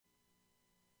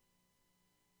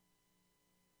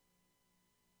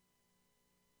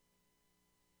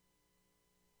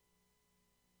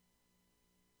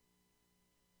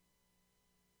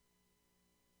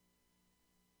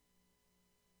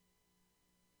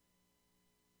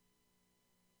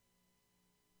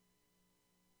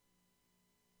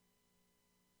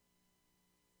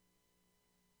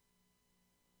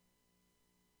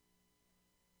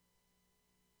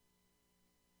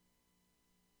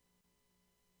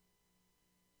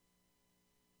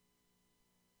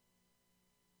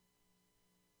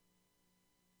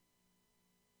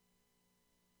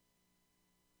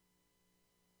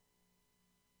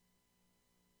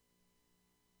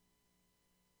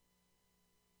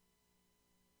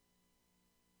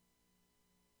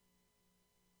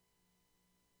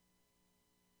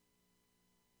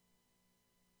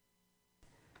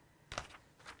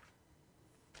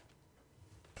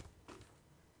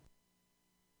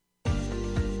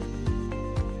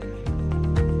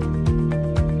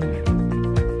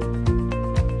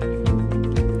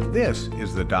This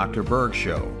is the Dr. Berg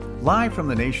Show. Live from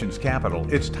the nation's capital,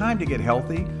 it's time to get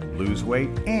healthy, lose weight,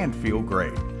 and feel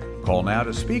great. Call now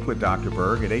to speak with Dr.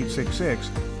 Berg at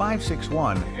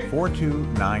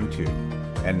 866-561-4292.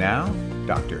 And now,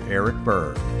 Dr. Eric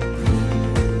Berg.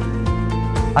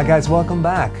 Hi guys, welcome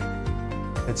back.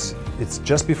 It's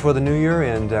just before the new year,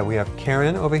 and we have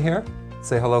Karen over here.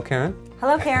 Say hello, Karen.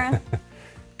 Hello, Karen.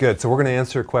 Good. So we're going to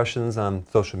answer questions on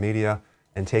social media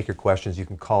and take your questions. You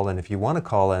can call in. If you want to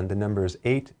call in, the number is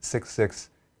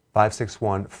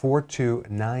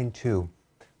 866-561-4292.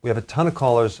 We have a ton of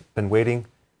callers been waiting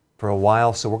for a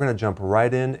while, so we're going to jump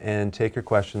right in and take your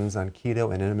questions on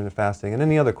keto and intermittent fasting and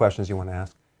any other questions you want to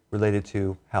ask related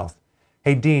to health.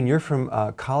 Hey, Dean, you're from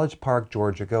College Park,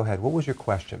 Georgia. Go ahead. What was your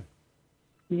question?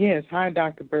 Yes. Hi,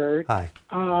 Dr. Berg. Hi.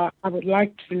 I would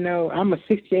like to know, I'm a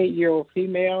 68-year-old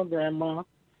female grandma,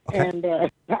 Okay. and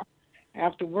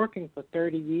after working for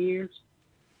 30 years,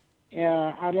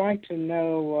 I'd like to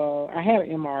know, I had an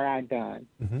MRI done,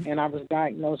 and I was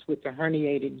diagnosed with a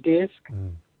herniated disc,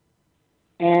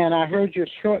 and I heard your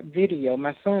short video.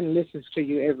 My son listens to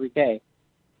you every day,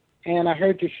 and I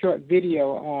heard your short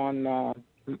video on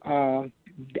the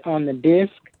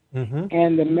disc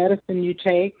and the medicine you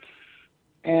take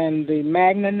and the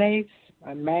manganese.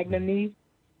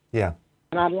 Yeah.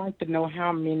 And I'd like to know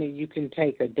how many you can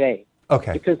take a day.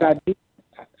 Okay. Because I do.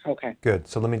 Okay. Good.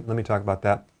 So let me talk about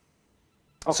that.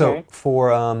 Okay. So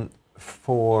for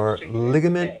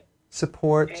ligament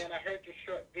support, And I heard your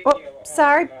short video.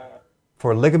 Sorry.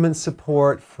 for ligament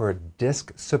support, for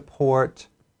disc support,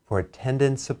 for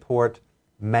tendon support,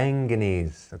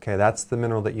 manganese. Okay, that's the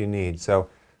mineral that you need. So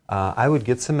I would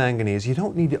get some manganese. You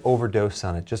don't need to overdose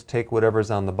on it. Just take whatever's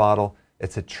on the bottle.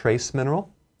 It's a trace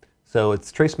mineral. So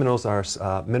trace minerals are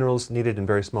minerals needed in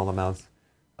very small amounts,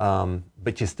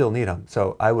 but you still need them.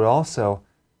 So I would also,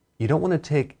 you don't want to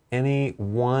take any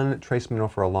one trace mineral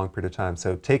for a long period of time.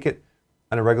 So take it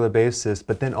on a regular basis,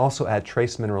 but then also add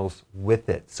trace minerals with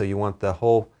it. So you want the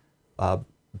whole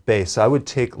base. So I would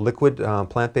take liquid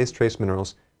plant-based trace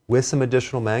minerals with some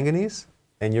additional manganese,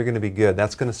 and you're going to be good.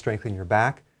 That's going to strengthen your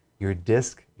back, your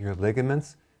disc, your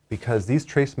ligaments, because these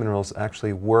trace minerals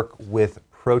actually work with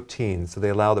protein. So they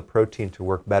allow the protein to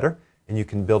work better, and you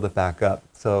can build it back up.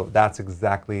 So that's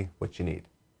exactly what you need.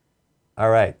 All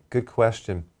right, good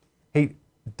question. Hey,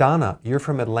 Donna, you're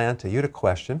from Atlanta. You had a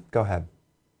question. Go ahead.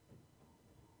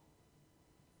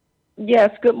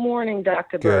 Yes, good morning,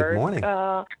 Dr. Berg. Good morning.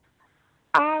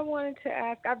 I wanted to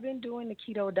ask, I've been doing the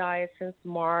keto diet since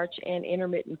March and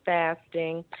intermittent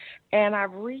fasting, and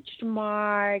I've reached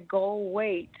my goal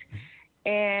weight,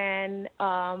 and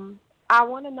I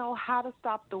want to know how to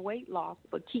stop the weight loss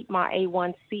but keep my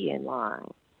A1C in line.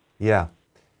 Yeah,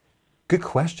 good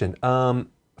question.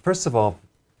 First of all,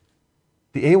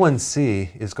 the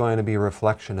A1C is going to be a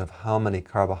reflection of how many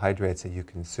carbohydrates that you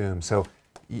consume. So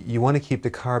you want to keep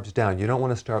the carbs down. You don't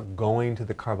want to start going to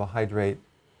the carbohydrate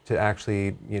to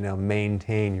actually,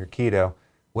 maintain your keto.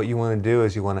 What you want to do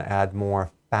is you want to add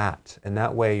more fat, and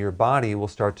that way your body will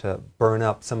start to burn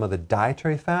up some of the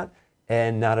dietary fat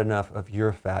and not enough of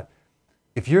your fat.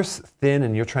 If you're thin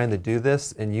and you're trying to do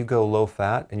this and you go low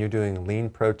fat and you're doing lean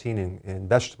protein and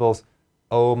vegetables,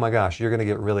 oh my gosh, you're going to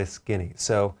get really skinny.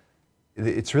 So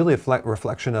it's really a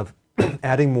reflection of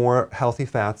adding more healthy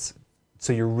fats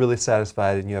so you're really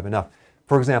satisfied and you have enough.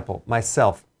 For example,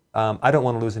 myself, I don't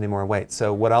want to lose any more weight.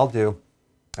 So what I'll do,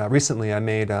 recently I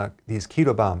made these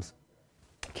keto bombs.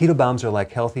 Keto bombs are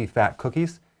like healthy fat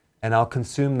cookies, and I'll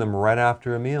consume them right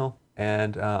after a meal,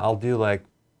 and I'll do like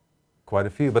quite a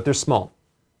few, but they're small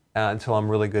until I'm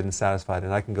really good and satisfied,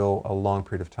 and I can go a long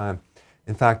period of time.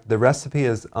 In fact, the recipe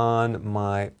is on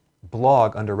my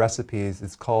blog under recipes.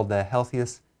 It's called the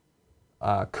healthiest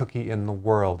cookie in the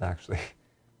world, actually.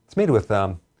 It's made with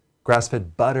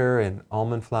grass-fed butter and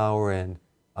almond flour and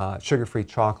sugar-free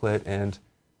chocolate, and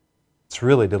it's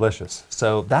really delicious.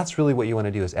 So that's really what you want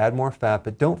to do, is add more fat,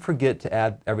 but don't forget to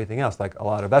add everything else, like a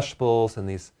lot of vegetables and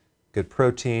these good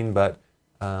protein, but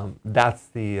that's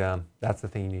the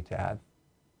thing you need to add.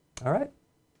 All right.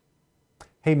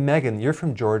 Hey, Megan, you're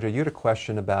from Georgia. You had a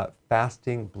question about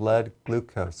fasting blood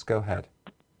glucose. Go ahead.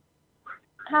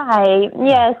 Hi.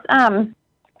 Yes.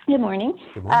 Good morning.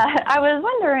 Good morning. I was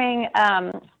wondering,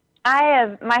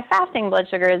 my fasting blood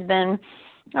sugar has been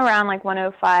around like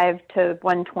 105 to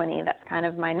 120. That's kind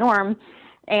of my norm.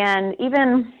 And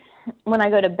even when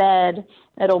I go to bed,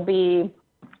 it'll be,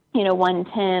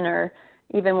 110 or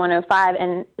even 105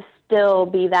 and still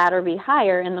be that or be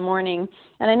higher in the morning.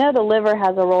 And I know the liver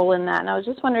has a role in that. And I was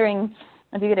just wondering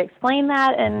if you could explain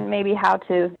that and maybe how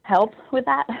to help with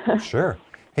that. Sure.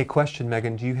 Hey, question,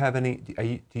 Megan. Do you have any?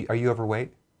 Are you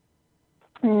overweight?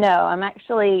 No, I'm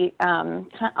actually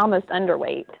almost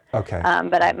underweight. Okay.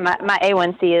 But my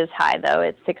A1C is high, though.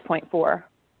 It's 6.4.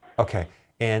 Okay.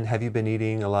 And have you been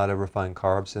eating a lot of refined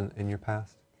carbs in your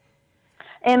past?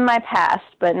 In my past,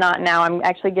 but not now. I'm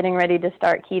actually getting ready to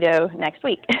start keto next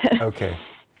week. Okay.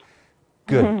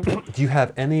 Good. Do you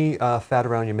have any fat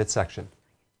around your midsection?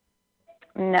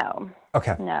 No.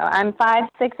 Okay. No, I'm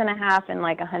 5'6.5" and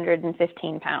like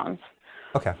 115 pounds.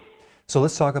 Okay. So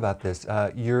let's talk about this.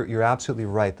 You're absolutely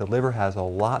right. The liver has a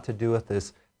lot to do with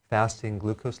this fasting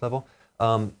glucose level.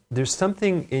 There's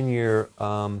something in your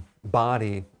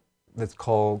body that's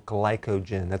called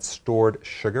glycogen, that's stored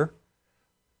sugar.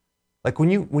 Like when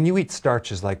you eat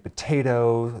starches like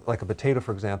potato, like a potato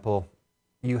for example,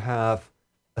 you have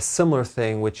a similar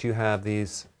thing which you have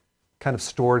these kind of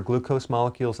stored glucose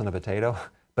molecules in a potato,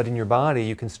 but in your body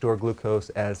you can store glucose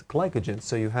as glycogen.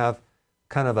 So you have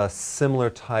kind of a similar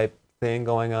type thing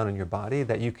going on in your body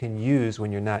that you can use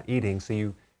when you're not eating. So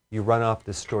you run off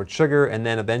this stored sugar and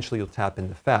then eventually you'll tap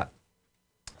into fat.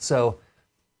 So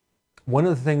one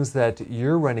of the things that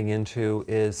you're running into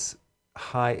is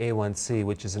high A1C,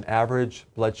 which is an average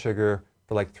blood sugar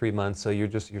for like 3 months. So your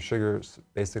sugar's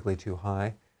basically too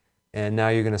high. And now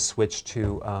you're going to switch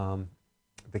to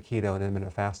the keto and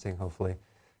intermittent fasting, hopefully.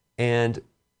 And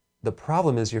the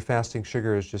problem is your fasting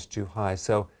sugar is just too high.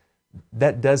 So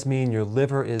that does mean your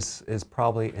liver is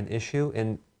probably an issue.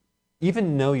 And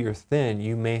even though you're thin,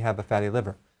 you may have a fatty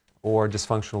liver or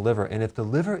dysfunctional liver. And if the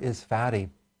liver is fatty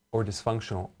or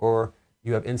dysfunctional, or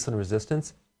you have insulin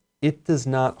resistance, it does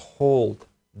not hold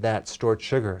that stored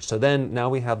sugar. So then now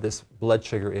we have this blood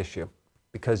sugar issue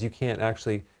because you can't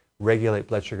actually regulate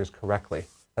blood sugars correctly.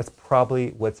 That's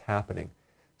probably what's happening.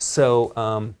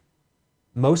 So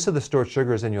most of the stored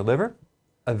sugar is in your liver.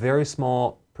 A very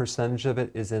small percentage of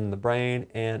it is in the brain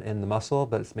and in the muscle,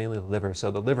 but it's mainly the liver. So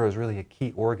the liver is really a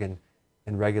key organ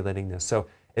in regulating this. So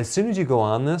as soon as you go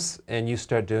on this and you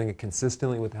start doing it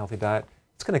consistently with a healthy diet,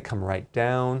 it's going to come right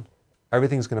down.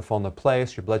 Everything's going to fall into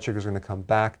place. Your blood sugar is going to come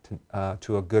back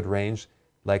to a good range,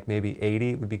 like maybe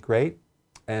 80 would be great.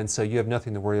 And so you have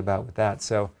nothing to worry about with that.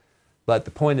 So, but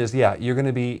the point is, yeah, you're going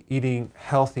to be eating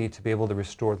healthy to be able to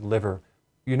restore the liver.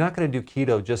 You're not going to do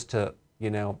keto just to,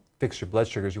 fix your blood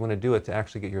sugars. You want to do it to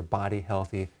actually get your body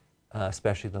healthy,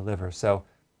 especially the liver. So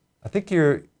I think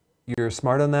you're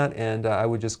smart on that, and I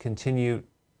would just continue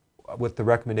with the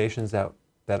recommendations that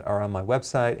are on my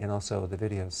website and also the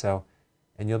videos. So,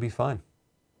 and you'll be fine.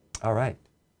 All right.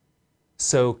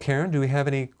 So Karen, do we have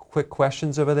any quick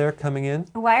questions over there coming in?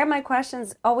 Why are my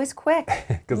questions always quick?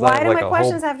 Why do my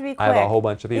questions have to be quick? I have a whole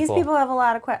bunch of people. These people have a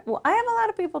lot of questions. Well, I have a lot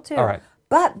of people too. All right.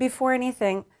 But before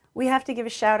anything, we have to give a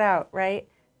shout out, right,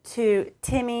 to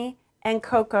Timmy and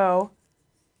Coco.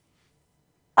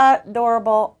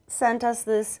 Adorable. Sent us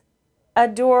this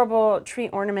adorable tree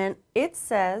ornament. It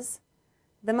says,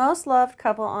 "The most loved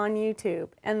couple on YouTube,"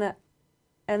 and the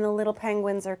little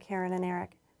penguins are Karen and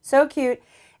Eric. So cute.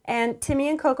 And Timmy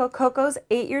and Coco, Coco's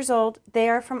 8 years old. They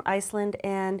are from Iceland,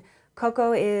 and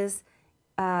Coco is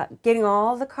getting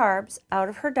all the carbs out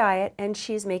of her diet, and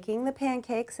she's making the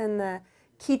pancakes and the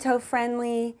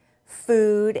keto-friendly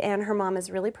food, and her mom is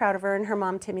really proud of her, and her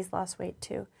mom, Timmy's, lost weight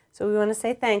too. So we want to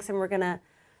say thanks, and we're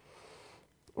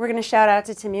gonna shout out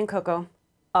to Timmy and Coco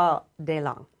all day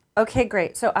long. Okay,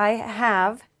 great. So I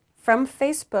have, from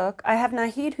Facebook, I have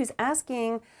Nahid who's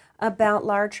asking about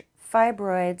large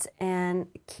fibroids and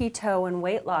keto and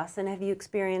weight loss, and have you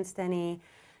experienced any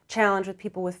challenge with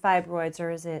people with fibroids,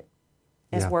 or is it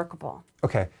workable?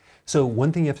 Okay, so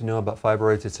one thing you have to know about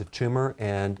fibroids, it's a tumor,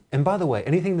 and by the way,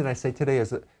 anything that I say today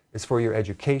is for your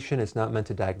education. It's not meant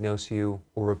to diagnose you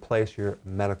or replace your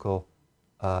medical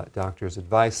doctor's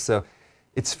advice. So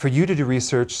it's for you to do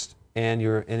research, and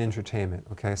you're in entertainment,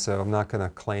 okay? So I'm not going to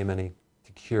claim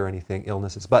to cure anything,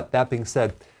 illnesses. But that being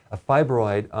said, a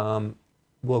fibroid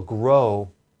will grow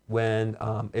when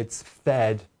it's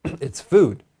fed its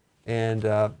food. And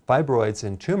fibroids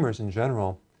and tumors in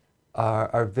general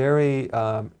are very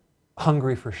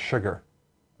hungry for sugar,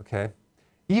 okay?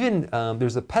 Even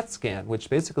there's a PET scan, which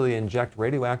basically inject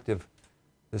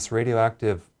this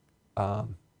radioactive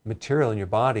material in your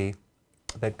body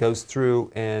that goes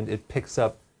through, and it picks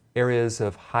up areas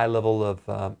of high level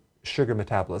of sugar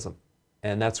metabolism.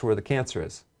 And that's where the cancer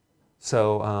is.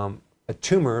 So a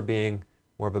tumor being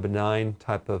more of a benign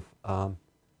type of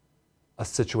a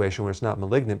situation where it's not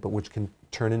malignant, but which can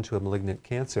turn into a malignant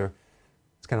cancer,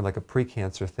 it's kind of like a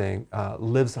pre-cancer thing,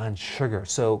 lives on sugar.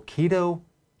 So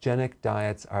ketogenic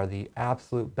diets are the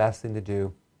absolute best thing to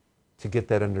do to get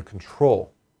that under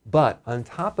control. But on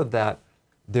top of that,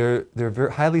 they're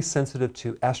very highly sensitive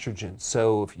to estrogen.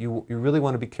 So if you really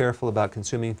want to be careful about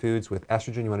consuming foods with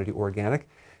estrogen, you want to do organic,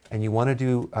 and you want to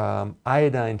do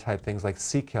iodine type things like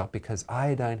sea kelp, because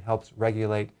iodine helps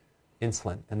regulate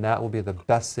insulin, and that will be the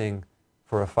best thing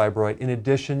for a fibroid, in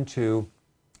addition to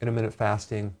intermittent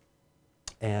fasting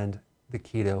and the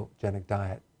ketogenic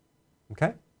diet.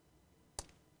 Okay?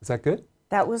 Is that good?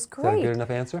 That was Is that a great. good enough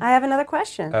answer? I have another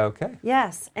question. Okay.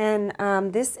 Yes, and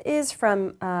this is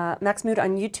from Max Mood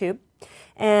on YouTube.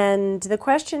 And the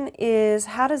question is,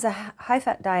 how does a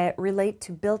high-fat diet relate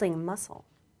to building muscle?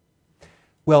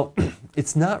 Well,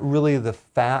 it's not really the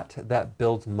fat that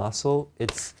builds muscle.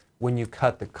 It's when you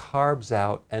cut the carbs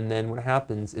out, and then what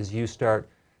happens is you start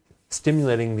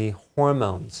stimulating the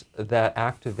hormones that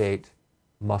activate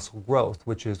muscle growth,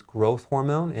 which is growth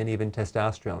hormone and even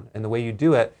testosterone. And the way you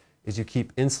do it is you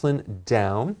keep insulin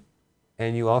down,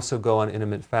 and you also go on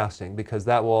intermittent fasting, because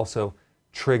that will also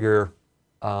trigger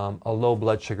a low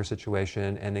blood sugar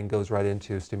situation, and then goes right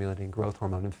into stimulating growth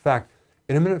hormone. In fact,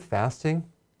 intermittent fasting,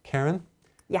 Karen,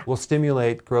 will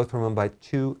stimulate growth hormone by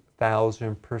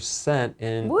 2,000%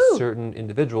 in certain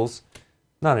individuals.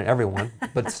 Not in everyone,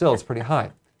 but still it's pretty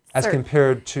high. As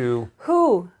compared to...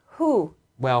 Who?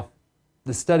 Well,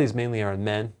 the studies mainly are in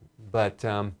men, but...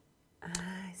 I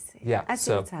see. Yeah, I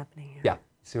see what's happening here. Yeah,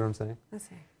 see what I'm saying? I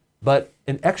see. But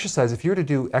in exercise, if you were to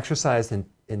do exercise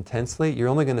intensely, you're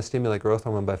only going to stimulate growth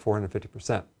hormone by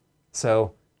 450%.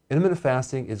 So intermittent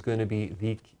fasting is going to be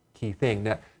the key thing.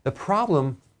 Now, the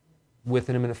problem with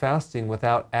intermittent fasting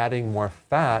without adding more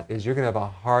fat is you're going to have a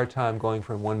hard time going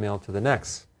from one meal to the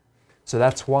next. So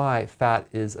that's why fat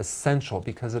is essential,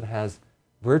 because it has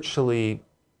virtually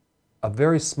a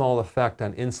very small effect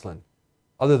on insulin,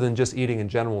 other than just eating in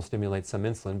general stimulates some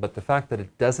insulin. But the fact that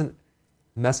it doesn't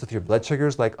mess with your blood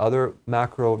sugars like other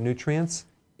macronutrients,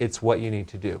 it's what you need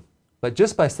to do. But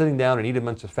just by sitting down and eating a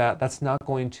bunch of fat, that's not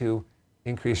going to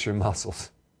increase your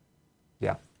muscles.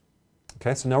 Yeah.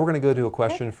 Okay, so now we're going to go to a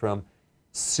question from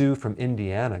Sue from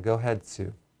Indiana. Go ahead,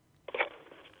 Sue.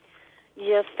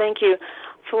 Yes, thank you.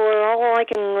 For all I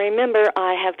can remember,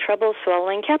 I have trouble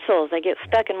swallowing capsules. They get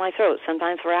stuck in my throat,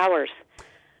 sometimes for hours.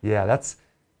 Yeah, that's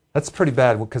pretty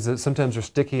bad, because sometimes they're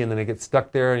sticky and then they get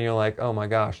stuck there and you're like, oh my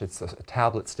gosh, it's a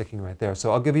tablet sticking right there.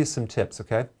 So I'll give you some tips,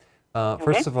 okay?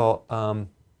 First of all,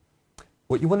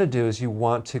 what you want to do is you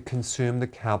want to consume the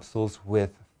capsules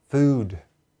with food.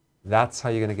 That's how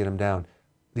you're going to get them down.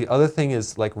 The other thing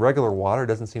is, like, regular water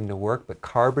doesn't seem to work, but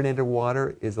carbonated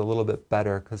water is a little bit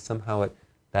better, because somehow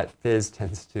that fizz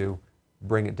tends to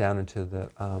bring it down into the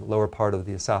lower part of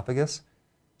the esophagus.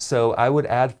 So I would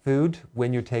add food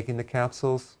when you're taking the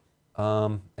capsules,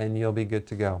 and you'll be good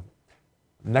to go.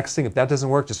 Next thing, if that doesn't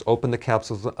work, just open the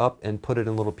capsules up and put it in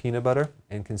a little peanut butter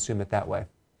and consume it that way.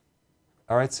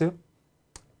 All right, Sue?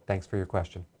 Thanks for your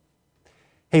question.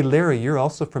 Hey, Larry, you're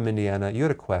also from Indiana. You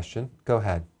had a question. Go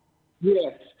ahead.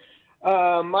 Yes.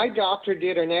 My doctor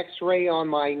did an x-ray on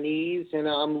my knees, and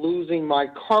I'm losing my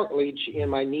cartilage in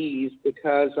my knees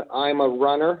because I'm a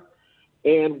runner.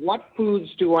 And what foods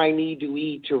do I need to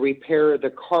eat to repair the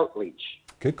cartilage?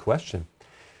 Good question.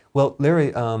 Well,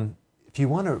 Larry, if you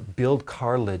want to build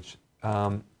cartilage,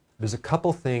 there's a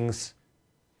couple things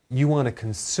you want to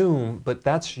consume, but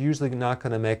that's usually not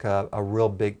going to make a real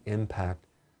big impact.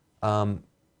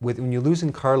 When you're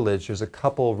losing cartilage, there's a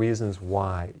couple reasons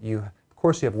why. Of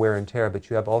course, you have wear and tear,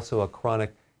 but you have also a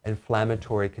chronic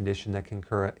inflammatory condition that can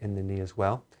occur in the knee as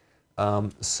well.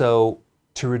 So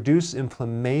to reduce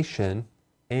inflammation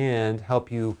and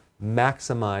help you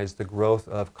maximize the growth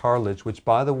of cartilage, which,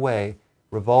 by the way,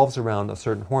 revolves around a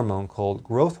certain hormone called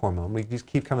growth hormone. We just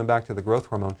keep coming back to the growth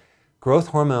hormone. Growth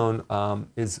hormone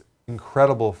is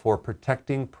incredible for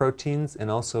protecting proteins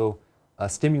and also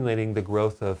stimulating the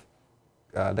growth of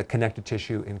the connective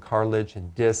tissue in cartilage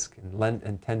and disc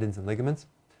and tendons and ligaments.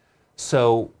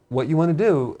 So what you want to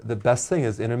do, the best thing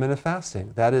is intermittent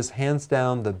fasting. That is hands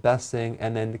down the best thing.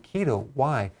 And then the keto.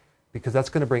 Why? Because that's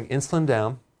going to bring insulin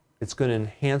down. It's going to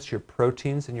enhance your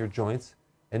proteins in your joints,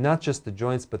 and not just the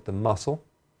joints, but the muscle.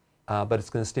 But it's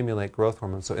going to stimulate growth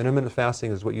hormone. So intermittent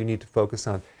fasting is what you need to focus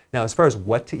on. Now, as far as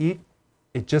what to eat,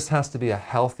 it just has to be a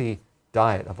healthy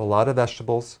diet of a lot of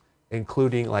vegetables,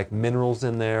 including like minerals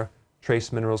in there,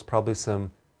 trace minerals, probably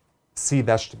some sea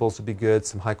vegetables would be good,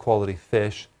 some high quality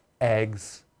fish,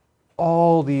 eggs,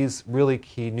 all these really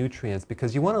key nutrients,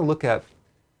 because you want to look at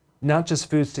not just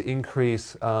foods to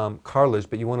increase cartilage,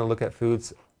 but you want to look at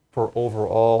foods for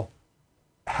overall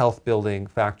health building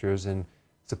factors and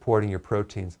supporting your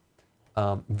proteins.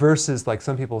 Versus like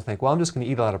some people think, well, I'm just going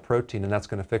to eat a lot of protein and that's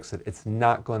going to fix it. It's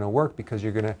not going to work, because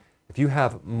you're going to, if you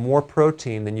have more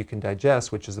protein than you can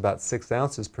digest, which is about 6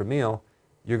 ounces per meal,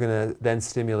 you're going to then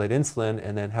stimulate insulin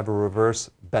and then have a reverse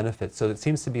benefit. So it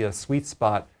seems to be a sweet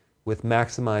spot with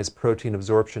maximized protein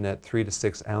absorption at 3 to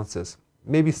 6 ounces,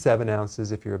 maybe 7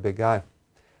 ounces if you're a big guy,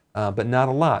 but not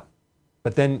a lot.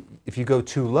 But then if you go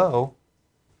too low,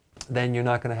 then you're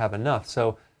not going to have enough.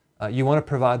 So you want to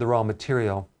provide the raw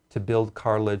material to build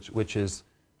cartilage, which is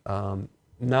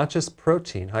not just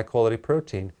protein, high quality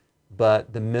protein,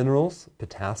 but the minerals.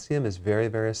 Potassium is very,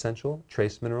 very essential,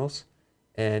 trace minerals,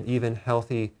 and even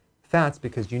healthy fats,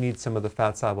 because you need some of the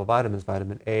fat-soluble vitamins,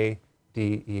 vitamin A,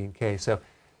 D, E, and K. So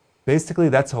basically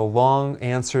that's a long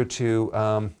answer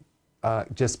to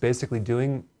just basically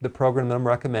doing the program that I'm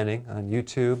recommending on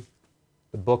YouTube,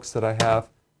 the books that I have,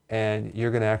 and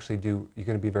you're going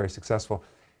to be very successful.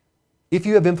 If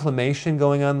you have inflammation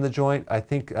going on in the joint, I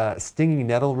think stinging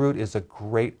nettle root is a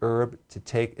great herb to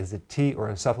take as a tea or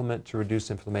a supplement to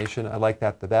reduce inflammation. I like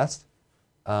that the best.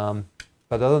 But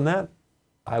other than that,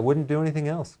 I wouldn't do anything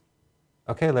else.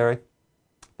 Okay, Larry,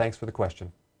 thanks for the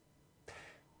question.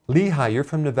 Lehigh, you're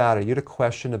from Nevada. You had a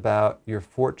question about your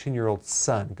 14-year-old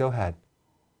son. Go ahead.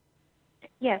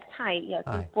 Yes, hi. Yes,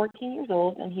 Hi. he's 14 years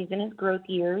old, and he's in his growth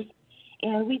years.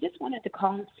 And we just wanted to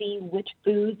call and see which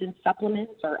foods and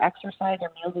supplements or exercise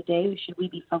or meals a day should we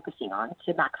be focusing on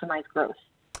to maximize growth.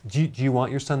 Do you want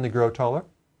your son to grow taller?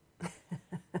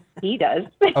 He does.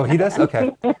 Oh, he does?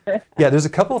 Okay. Yeah, there's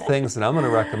a couple of things that I'm going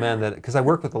to recommend, that because I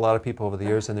work with a lot of people over the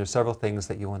years, and there's several things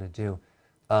that you want to do.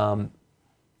 I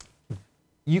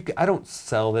don't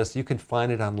sell this. You can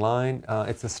find it online.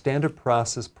 It's a standard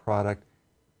process product,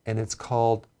 and it's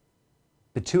called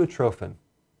pituitrophin.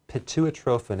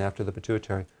 Pituitrophin, after the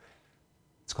pituitary.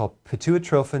 It's called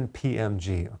pituitrophin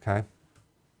PMG, okay?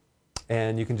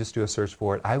 And you can just do a search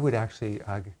for it. I would actually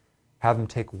have them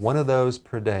take one of those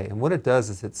per day. And what it does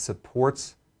is it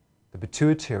supports the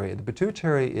pituitary. The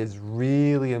pituitary is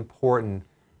really important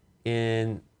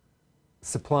in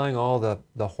supplying all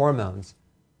the hormones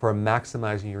for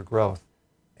maximizing your growth.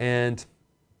 And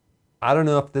I don't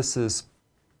know if this is,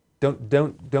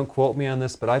 don't quote me on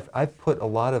this, but I've put a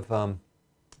lot of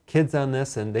kids on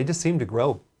this, and they just seem to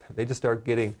grow. They just start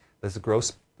getting this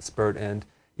growth spurt, and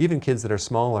even kids that are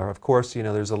smaller. Of course, you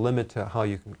know, there's a limit to how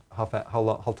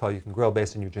tall you can grow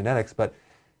based on your genetics, but it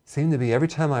seemed to be every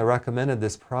time I recommended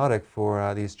this product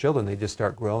for these children, they just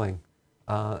start growing.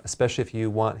 Especially if you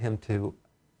want him to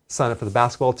sign up for the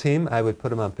basketball team, I would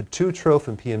put him on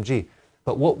pituitrophin PMG.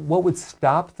 But what would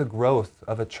stop the growth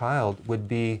of a child would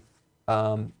be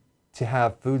to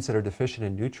have foods that are deficient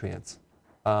in nutrients.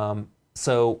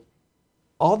 So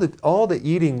all the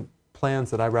eating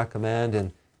plans that I recommend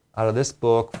and out of this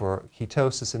book for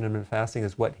ketosis and intermittent fasting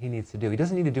is what he needs to do. He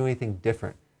doesn't need to do anything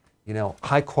different. You know,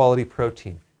 high quality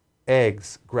protein,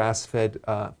 eggs, grass-fed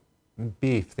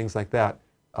beef, things like that,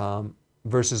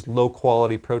 versus low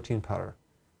quality protein powder.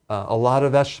 A lot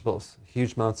of vegetables,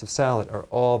 huge amounts of salad are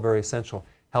all very essential.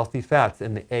 Healthy fats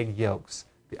in the egg yolks,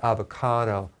 the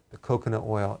avocado, the coconut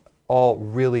oil, all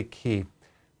really key.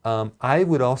 I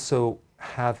would also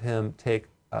have him take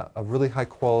a really high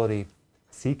quality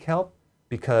sea kelp,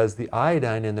 because the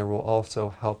iodine in there will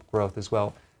also help growth as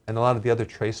well, and a lot of the other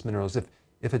trace minerals.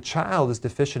 If a child is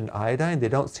deficient in iodine, they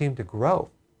don't seem to grow.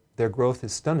 Their growth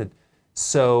is stunted.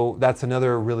 So that's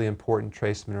another really important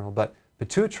trace mineral. But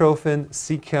pituitrophin,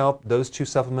 sea kelp, those two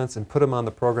supplements, and put him on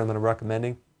the program that I'm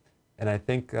recommending, and I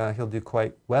think he'll do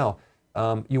quite well.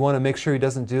 You want to make sure he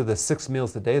doesn't do the 6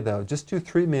 meals a day, though. Just do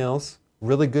 3 meals,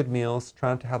 really good meals.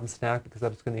 Try not to have him snack, because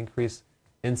that's going to increase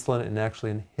insulin and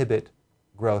actually inhibit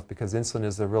growth, because insulin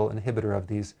is the real inhibitor of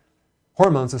these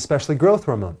hormones, especially growth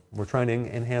hormone. We're trying to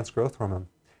enhance growth hormone.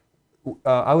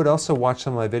 I would also watch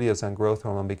some of my videos on growth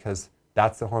hormone, because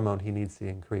that's the hormone he needs to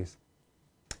increase.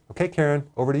 Okay, Karen,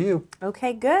 over to you.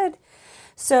 Okay, good.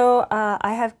 So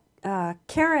I have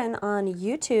Karen on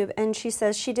YouTube, and she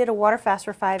says she did a water fast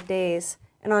for 5 days,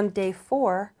 and on day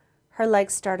 4, her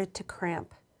legs started to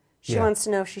cramp. She wants to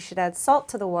know if she should add salt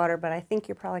to the water, but I think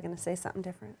you're probably going to say something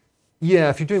different.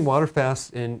 Yeah, if you're doing water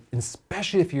fast, and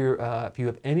especially if you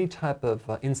have any type of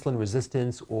insulin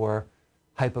resistance or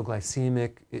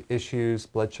hypoglycemic issues,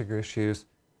 blood sugar issues,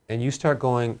 and you start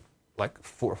going like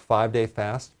 4 or 5 day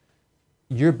fast,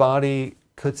 your body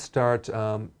could start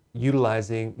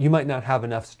utilizing, you might not have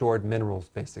enough stored minerals,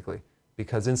 basically,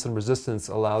 because insulin resistance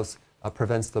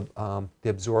prevents the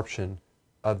absorption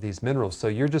of these minerals. So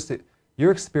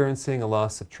you're experiencing a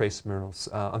loss of trace minerals.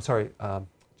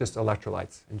 Just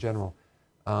electrolytes in general.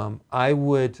 I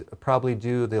would probably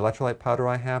do the electrolyte powder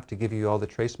I have to give you all the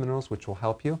trace minerals, which will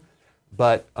help you.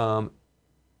 But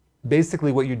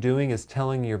basically what you're doing is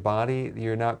telling your body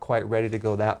you're not quite ready to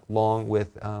go that long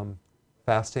with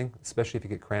fasting, especially if you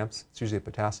get cramps. It's usually a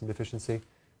potassium deficiency.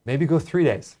 maybe go 3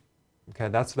 days. Okay,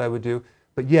 that's what I would do.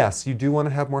 But yes, you do want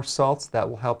to have more salts. That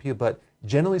will help you. But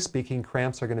generally speaking,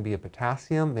 cramps are going to be a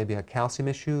potassium, maybe a calcium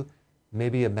issue,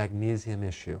 maybe a magnesium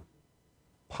issue.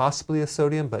 Possibly a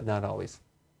sodium, but not always.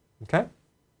 Okay?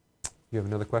 You have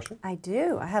another question? I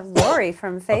do. I have Lori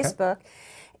from Facebook,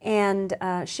 and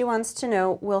she wants to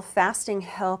know, will fasting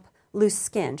help loose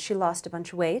skin? She lost a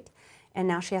bunch of weight, and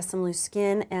now she has some loose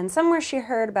skin, and somewhere she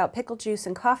heard about pickle juice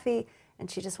and coffee,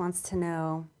 and she just wants to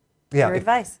know your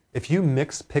advice. If you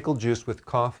mix pickle juice with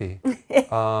coffee,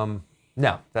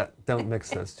 no, don't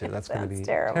mix those two. That's going to be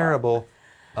terrible.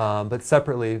 But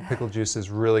separately, pickle juice is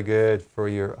really good for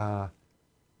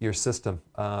your system,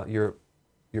 your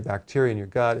bacteria in your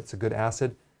gut. It's a good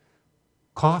acid.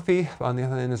 Coffee, on the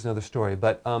other hand, is another story.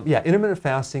 But yeah, intermittent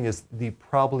fasting is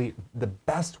probably the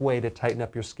best way to tighten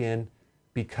up your skin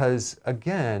because,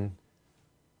 again,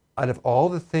 out of all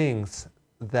the things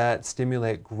that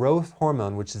stimulate growth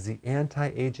hormone, which is the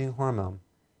anti-aging hormone,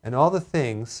 and all the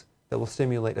things that will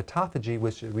stimulate autophagy,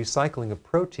 which is recycling of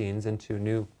proteins into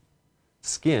new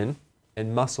skin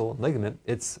and muscle and ligament,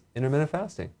 it's intermittent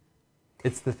fasting.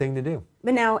 It's the thing to do.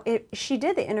 But now, she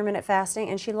did the intermittent fasting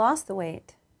and she lost the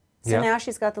weight. So now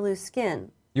she's got the loose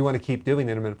skin. You want to keep doing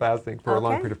intermittent fasting for a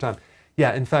long period of time.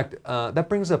 Yeah, in fact, that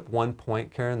brings up one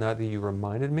point, Karen, that you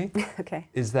reminded me.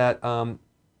 Is that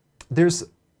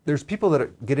there's people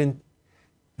that get in,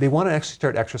 they want to actually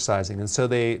start exercising, and so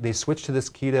they switch to this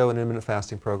keto and intermittent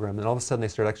fasting program, and all of a sudden they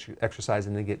start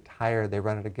exercising, they get tired, they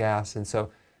run out of gas, and so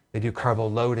they do carbo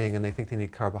loading, and they think they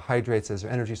need carbohydrates as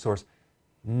their energy source.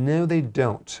 No, they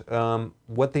don't.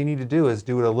 What they need to do is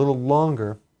do it a little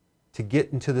longer to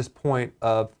get into this point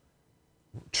of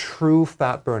true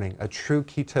fat burning, a true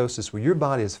ketosis, where your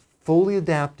body is fully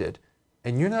adapted,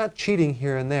 and you're not cheating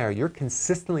here and there. You're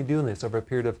consistently doing this over a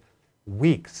period of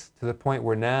weeks to the point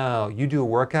where now you do a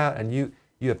workout and you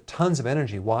have tons of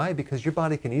energy. Why? Because your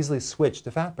body can easily switch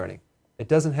to fat burning. It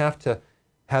doesn't have to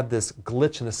have this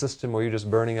glitch in the system where you're just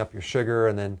burning up your sugar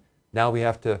and then now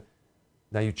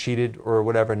you cheated or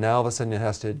whatever. Now all of a sudden it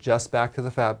has to adjust back to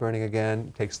the fat burning again.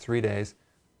 It takes 3 days.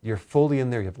 You're fully in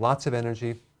there. You have lots of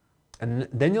energy. And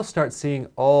then you'll start seeing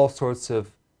all sorts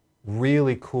of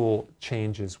really cool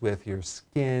changes with your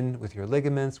skin, with your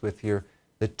ligaments, with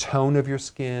the tone of your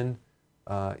skin.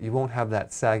 You won't have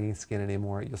that sagging skin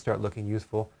anymore. You'll start looking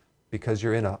youthful because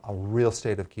you're in a real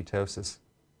state of ketosis.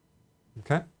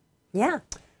 Okay? Yeah.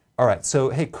 All right. So,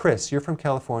 hey, Chris, you're from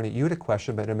California. You had a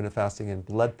question about intermittent fasting and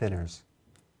blood thinners.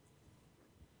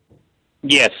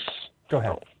 Yes. Go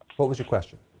ahead. What was your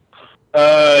question?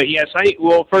 Yes.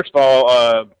 Well, first of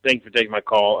all, thank you for taking my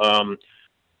call.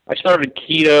 I started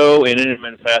keto and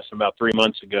intermittent fasting about 3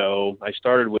 months ago. I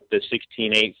started with the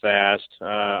 16-8 fast.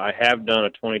 I have done a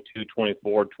 22,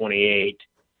 24, 28,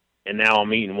 and now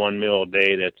I'm eating one meal a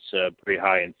day that's pretty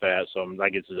high in fat, so I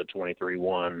guess it's a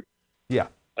 23-1. Yeah.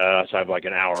 So I have like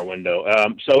an hour window.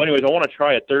 So anyways, I want to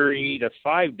try a 30 to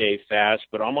 5 day fast,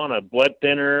 but I'm on a blood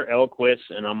thinner, Eliquis,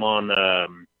 and I'm on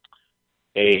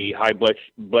a high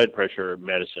blood pressure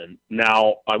medicine.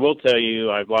 Now, I will tell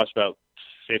you, I've lost about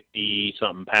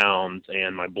 50-something pounds,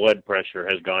 and my blood pressure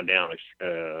has gone down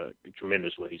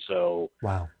tremendously. So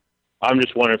wow. I'm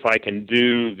just wondering if I can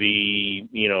do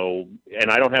and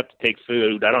I don't have to take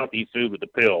food. I don't have to eat food with the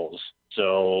pills.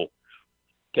 So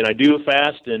can I do a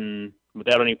fast and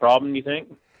without any problem, you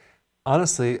think?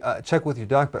 Honestly, check with your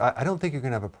doc, but I don't think you're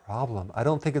going to have a problem. I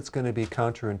don't think it's going to be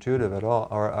counterintuitive at all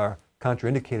or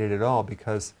contraindicated at all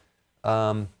because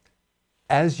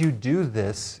as you do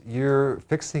this, you're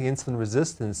fixing insulin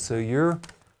resistance, so your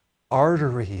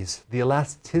arteries, the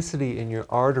elasticity in your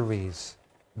arteries,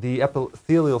 the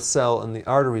epithelial cell in the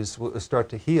arteries will start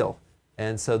to heal.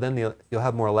 And so then you'll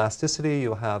have more elasticity,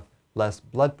 you'll have less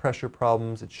blood pressure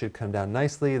problems, it should come down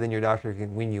nicely, then your doctor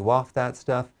can wean you off that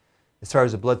stuff. As far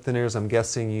as the blood thinners, I'm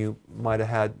guessing you might have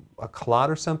had a clot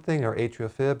or something, or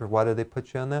atrial fib, or why did they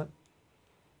put you on that?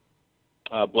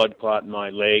 Blood clot in my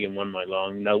leg and one in my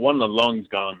lung. Now, one of the lungs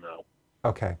gone now.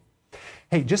 Okay.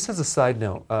 Hey, just as a side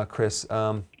note, Chris,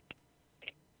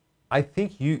 I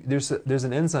think there's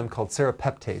an enzyme called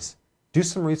serapeptase. Do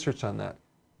some research on that.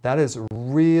 That is a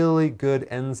really good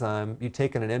enzyme you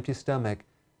take on an empty stomach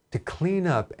to clean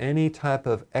up any type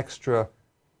of extra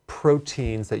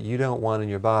proteins that you don't want in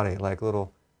your body, like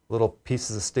little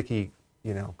pieces of sticky,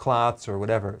 clots or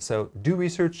whatever. So do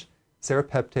research,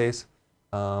 serapeptase.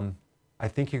 I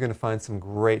think you're going to find some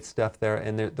great stuff there.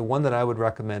 And the one that I would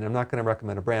recommend, I'm not going to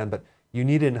recommend a brand, but you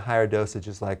need it in higher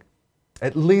dosages, like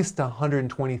at least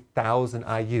 120,000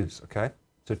 IUs, okay?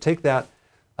 So take that.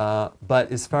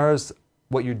 But as far as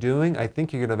what you're doing, I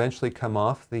think you're going to eventually come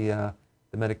off the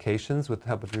medications with the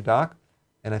help of your doc.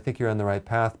 and I think you're on the right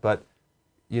path. But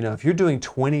you know, if you're doing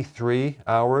 23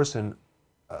 hours and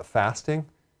fasting,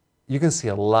 you can see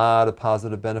a lot of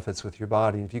positive benefits with your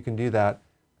body. If you can do that,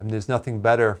 I mean, there's nothing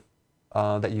better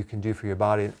that you can do for your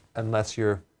body unless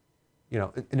you're, you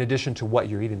know, in addition to what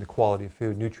you're eating, the quality of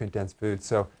food, nutrient-dense food.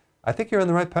 So I think you're on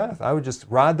the right path. I would just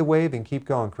ride the wave and keep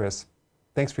going, Chris.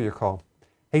 Thanks for your call.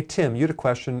 Hey, Tim, you had a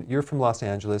question. You're from Los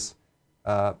Angeles.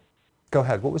 Go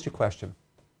ahead. What was your question?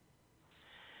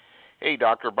 Hey,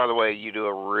 doctor. By the way, you do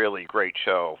a really great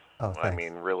show. Oh, thanks. I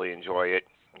mean, really enjoy it.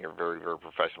 You're very, very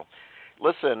professional.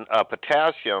 Listen,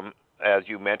 potassium, as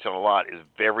you mentioned a lot, is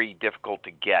very difficult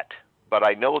to get. But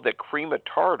I know that cream of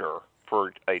tartar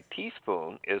for a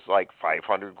teaspoon is like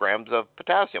 500 grams of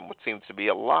potassium, which seems to be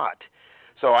a lot.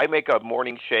 So I make a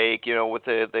morning shake, you know, with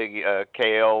the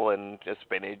kale and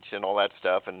spinach and all that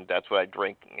stuff, and that's what I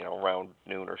drink, you know, around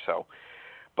noon or so.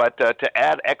 But to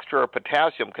add extra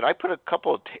potassium, can I put a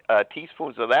couple of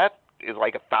teaspoons of that? Is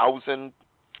like 1,000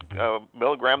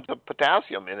 milligrams of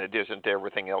potassium in addition to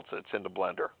everything else that's in the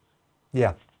blender.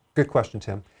 Yeah, good question,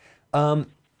 Tim.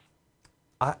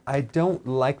 I don't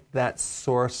like that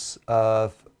source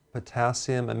of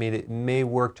potassium. I mean, it may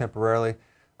work temporarily.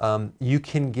 You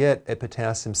can get a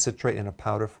potassium citrate in a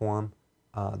powder form.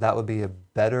 That would be a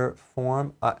better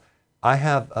form. I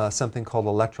have something called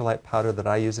electrolyte powder that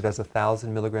I use. It has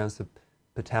 1,000 milligrams of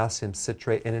potassium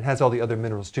citrate, and it has all the other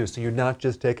minerals too. So you're not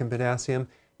just taking potassium,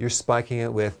 you're spiking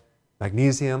it with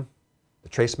magnesium, the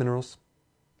trace minerals,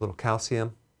 a little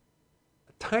calcium,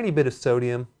 a tiny bit of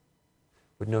sodium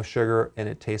with no sugar, and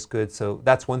it tastes good. So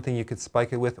that's one thing you could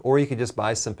spike it with, or you could just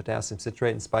buy some potassium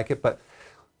citrate and spike it. But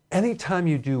anytime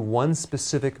you do one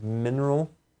specific mineral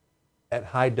at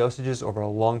high dosages over a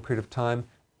long period of time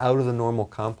out of the normal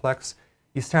complex,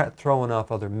 you start throwing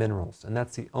off other minerals, and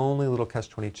that's the only little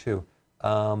catch-22.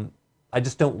 I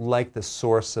just don't like the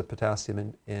source of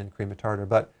potassium in cream of tartar,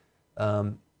 but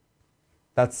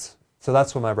that's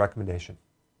what my recommendation.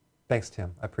 Thanks,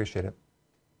 Tim. I appreciate it.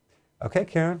 Okay,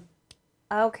 Karen.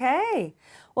 Okay.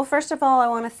 Well, first of all, I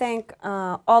want to thank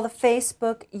all the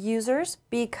Facebook users,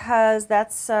 because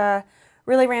that's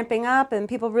really ramping up and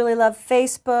people really love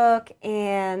Facebook,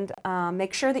 and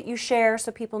make sure that you share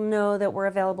so people know that we're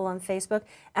available on Facebook.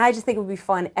 And I just think it would be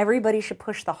fun. Everybody should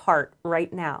push the heart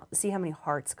right now. See how many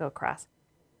hearts go across.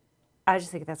 I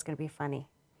just think that's going to be funny.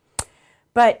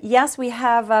 But yes, we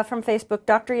have from Facebook,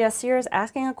 Dr. Yassir is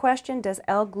asking a question. Does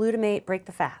L-glutamate break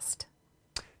the fast?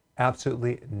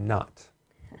 Absolutely not.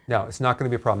 No, it's not going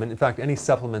to be a problem. And in fact, any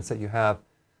supplements that you have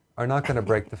are not going to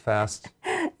break the fast.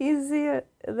 You see it.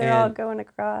 They're all going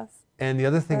across. And the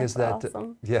other thing That's is that,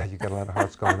 awesome. yeah, you got a lot of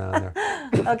hearts going on there.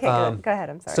 Okay, good. Go ahead.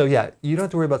 I'm sorry. So yeah, you don't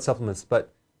have to worry about supplements.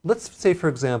 But let's say, for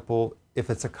example, if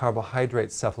it's a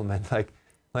carbohydrate supplement, like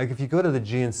if you go to the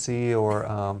GNC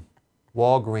or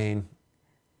Walgreens,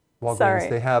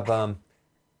 they have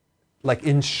like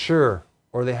Ensure,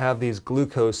 or they have these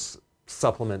glucose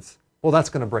supplements. Well, that's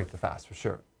going to break the fast for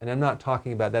sure. And I'm not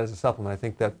talking about that as a supplement. I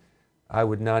think that I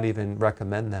would not even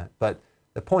recommend that. But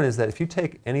the point is that if you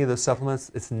take any of those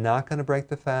supplements, it's not going to break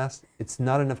the fast. It's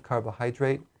not enough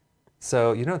carbohydrate.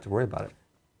 So you don't have to worry about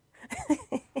it.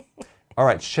 All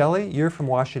right, Shelley, you're from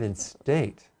Washington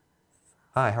State.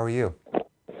 Hi, how are you?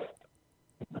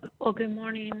 Well, good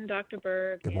morning, Dr.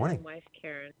 Berg. Good morning. And wife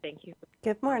Karen. Thank you for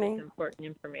Good morning. this important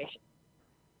information.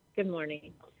 Good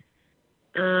morning.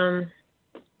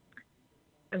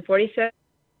 I'm 47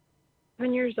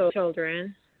 years old,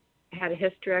 children. I had a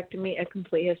hysterectomy, a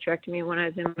complete hysterectomy when I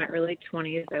was in my early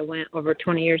 20s. I went over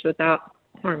 20 years without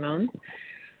hormones.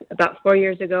 About 4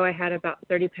 years ago, I had about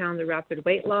 30 pounds of rapid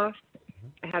weight loss.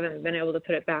 I haven't been able to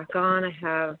put it back on. I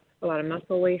have a lot of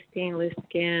muscle wasting, loose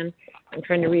skin. I'm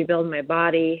trying to rebuild my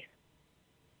body.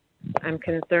 I'm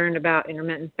concerned about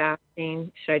intermittent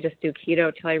fasting. Should I just do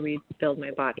keto till I rebuild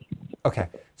my body? Okay,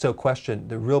 so question,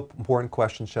 the real important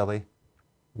question, Shelley.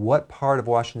 What part of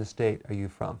Washington State are you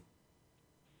from?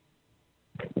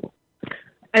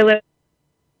 I live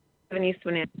in East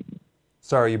Winnetka.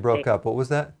 Sorry, you broke up. What was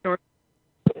that?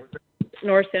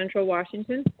 North Central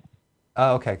Washington.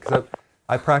 Oh, okay, because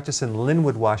I practiced in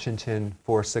Linwood, Washington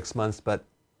for 6 months, but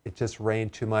it just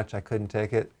rained too much. I couldn't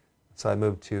take it, so I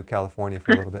moved to California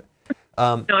for a little bit. No,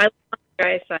 I live on the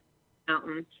dry side of the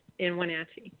mountains in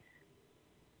Wenatchee.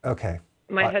 Okay.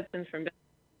 My husband's from.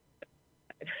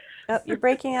 Oh, you're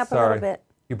breaking up a little bit.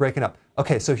 You're breaking up.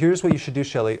 Okay, so here's what you should do,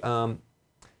 Shelley.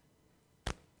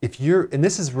 If you're, and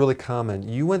this is really common,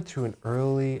 you went through an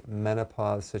early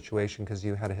menopause situation because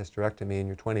you had a hysterectomy in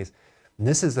your 20s. And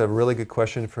this is a really good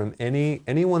question from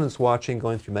anyone who's watching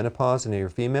going through menopause and you're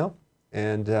female.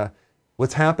 And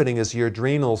what's happening is your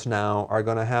adrenals now are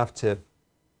going to have to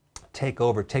take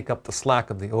up the slack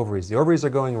of the ovaries. The ovaries are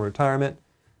going in retirement,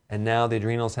 and now the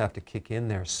adrenals have to kick in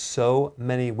there. So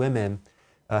many women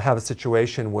have a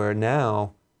situation where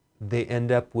now they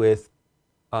end up with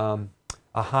a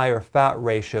higher fat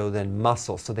ratio than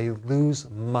muscle. So they lose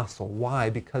muscle. Why?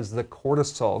 Because the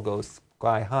cortisol goes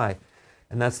sky high.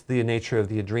 And that's the nature of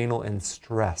the adrenal and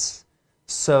stress.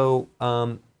 So you're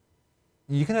going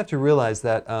to have to realize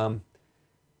that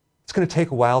it's going to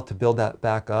take a while to build that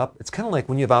back up. It's kind of like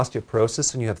when you have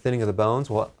osteoporosis and you have thinning of the bones.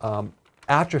 Well,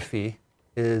 atrophy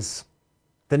is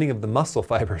thinning of the muscle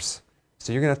fibers.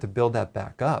 So you're going to have to build that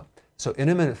back up. So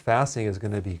intermittent fasting is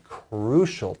going to be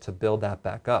crucial to build that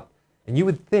back up. And you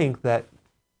would think that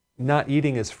not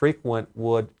eating as frequent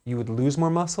you would lose more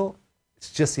muscle.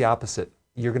 It's just the opposite.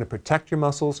 You're going to protect your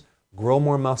muscles, grow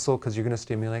more muscle because you're going to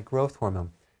stimulate growth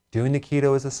hormone. Doing the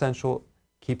keto is essential,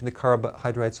 keeping the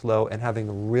carbohydrates low and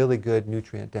having really good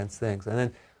nutrient-dense things.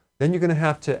 And then you're going to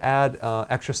have to add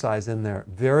exercise in there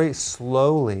very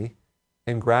slowly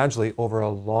and gradually over a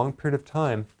long period of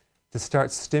time to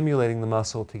start stimulating the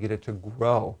muscle to get it to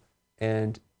grow.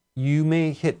 And you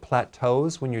may hit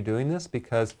plateaus when you're doing this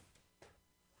because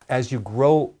as you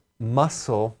grow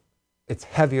muscle, it's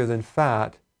heavier than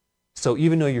fat. So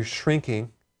even though you're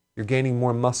shrinking, you're gaining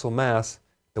more muscle mass,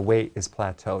 the weight is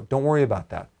plateaued. Don't worry about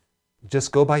that.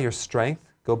 Just go by your strength,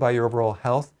 go by your overall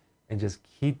health, and just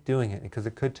keep doing it because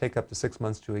it could take up to 6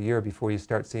 months to a year before you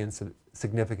start seeing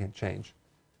significant change.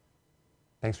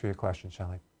 Thanks for your question,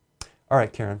 Shelley. All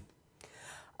right, Karen.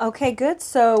 Okay, good.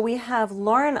 So we have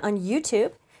Lauren on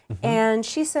YouTube, and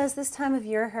she says this time of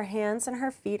year her hands and her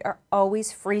feet are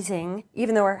always freezing,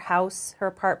 even though her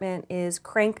apartment is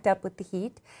cranked up with the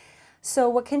heat. So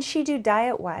what can she do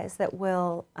diet-wise that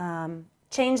will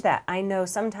change that? I know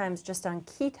sometimes just on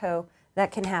keto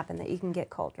that can happen, that you can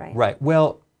get cold, right? Right.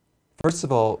 Well, first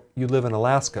of all, you live in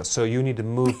Alaska, so you need to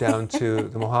move down to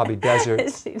the Mojave Desert.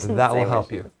 That will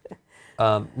help you.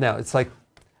 Now, it's like,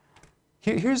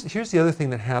 here's the other thing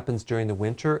that happens during the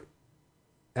winter.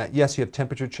 Yes, you have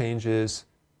temperature changes.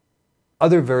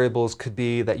 Other variables could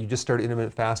be that you just started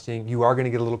intermittent fasting. You are going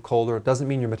to get a little colder. It doesn't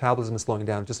mean your metabolism is slowing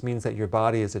down. It just means that your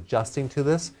body is adjusting to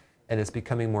this and it's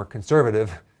becoming more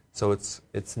conservative. So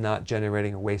it's not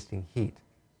generating or wasting heat.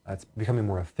 It's becoming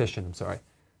more efficient, I'm sorry.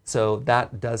 So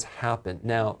that does happen.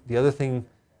 Now, the other thing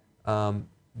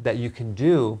that you can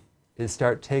do is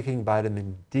start taking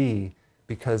vitamin D,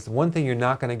 because one thing you're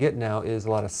not going to get now is a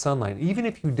lot of sunlight. Even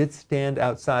if you did stand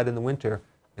outside in the winter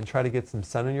and try to get some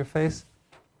sun on your face,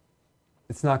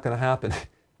 it's not going to happen.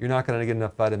 You're not going to get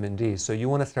enough vitamin D. So you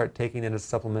want to start taking it as a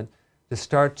supplement to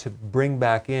start to bring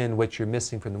back in what you're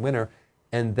missing from the winter.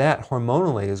 And that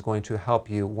hormonally is going to help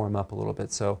you warm up a little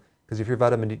bit. So, because if you're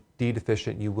vitamin D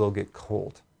deficient, you will get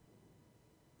cold.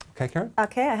 Okay, Karen?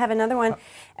 Okay, I have another one.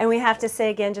 And we have to say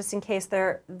again, just in case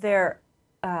they're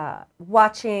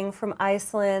watching from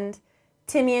Iceland,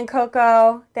 Timmy and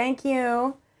Coco, thank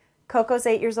you. Coco's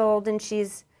 8 years old and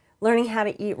she's learning how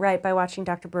to eat right by watching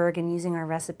Dr. Berg and using our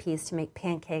recipes to make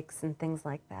pancakes and things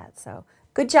like that. So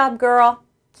good job, girl.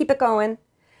 Keep it going.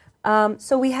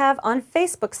 So we have on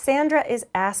Facebook, Sandra is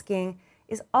asking,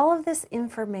 is all of this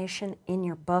information in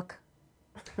your book?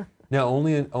 No,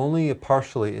 only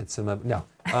partially it's in my, no.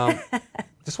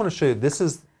 Just want to show you, this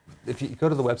is, if you go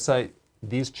to the website,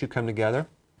 these two come together.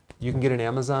 You can get it on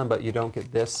Amazon, but you don't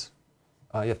get this.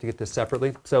 You have to get this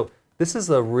separately. So this is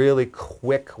a really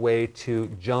quick way to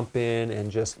jump in and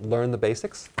just learn the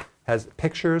basics. Has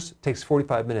pictures, takes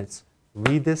 45 minutes.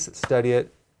 Read this, study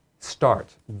it,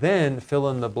 start. Then fill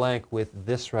in the blank with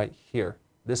this right here.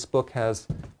 This book has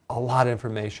a lot of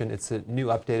information. It's a new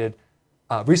updated.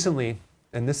 Recently,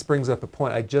 and this brings up a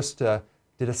point, I just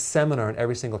did a seminar on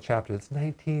every single chapter. It's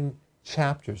 19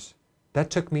 chapters. That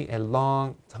took me a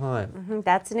long time.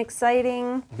 That's an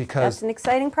exciting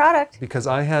product. Because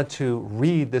I had to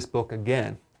read this book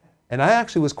again. And I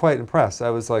actually was quite impressed. I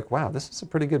was like, wow, this is a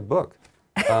pretty good book.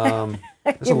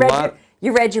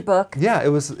 You read your book? Yeah, it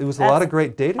was a lot of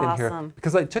great data in here.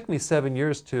 Because it took me 7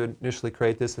 years to initially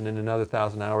create this and then another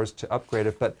 1,000 hours to upgrade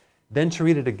it. But then to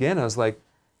read it again, I was like,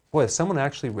 boy, if someone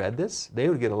actually read this, they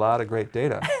would get a lot of great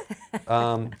data.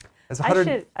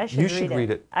 You should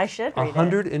read it. I should read it.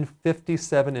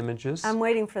 157 images. I'm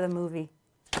waiting for the movie.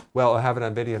 Well, I have it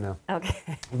on video now.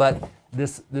 Okay. But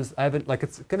this I haven't, like,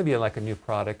 it's going to be like a new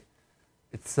product.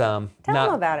 It's Tell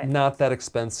them about it. Not that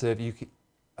expensive.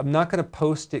 I'm not going to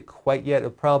post it quite yet.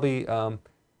 It'll probably on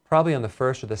the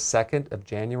 1st or the 2nd of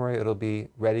January. It'll be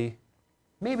ready.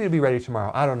 Maybe it'll be ready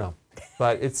tomorrow. I don't know.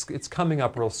 But it's coming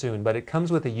up real soon. But it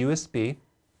comes with a USB,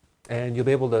 and you'll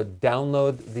be able to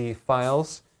download the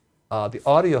files, the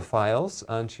audio files,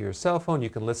 onto your cell phone. You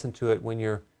can listen to it when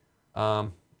you're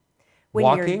When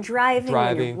walking, you're driving,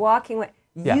 when you're walking,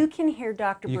 Yeah. you can hear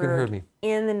Dr. You can hear Berg me.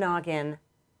 in the noggin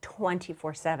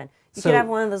 24/7. You So- could have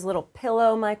one of those little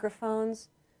pillow microphones.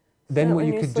 Then so what when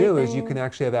you you're could do is you sleeping- can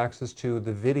actually have access to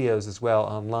the videos as well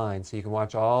online. So you can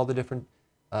watch all the different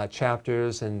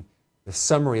chapters and the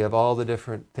summary of all the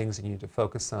different things that you need to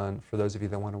focus on for those of you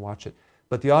that want to watch it.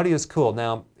 But the audio is cool.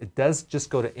 Now, it does just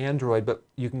go to Android, but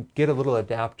you can get a little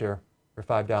adapter for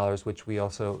 $5, which we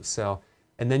also sell.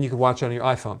 And then you can watch it on your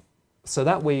iPhone. So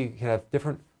that way you can have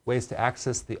different ways to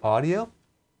access the audio,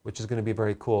 which is going to be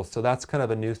very cool. So that's kind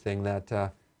of a new thing that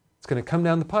it's going to come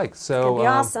down the pike. So be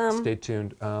awesome. Stay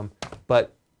tuned.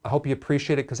 But I hope you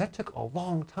appreciate it because that took a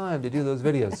long time to do those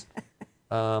videos.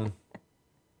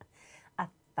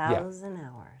 1,000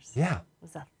 hours. Yeah. It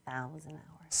was 1,000 hours.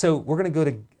 So we're going to go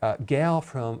to Gail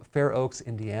from Fair Oaks,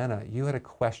 Indiana. You had a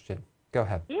question. Go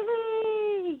ahead.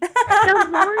 Yay!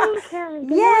 Good morning, Karen.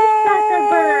 Good morning, Dr.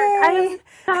 Berg.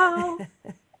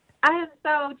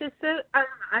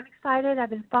 I'm excited. I've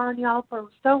been following y'all for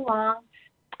so long.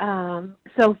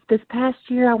 So this past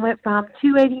year, I went from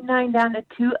 289 down to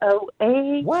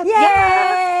 208. What? Yay!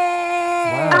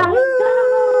 Yeah. I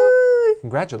know.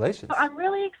 Congratulations. So I'm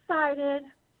really excited.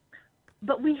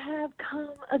 But we have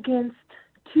come against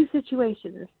two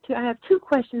situations. I have two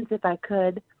questions, if I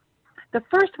could. The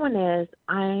first one is,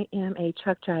 I am a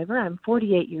truck driver. I'm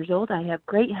 48 years old. I have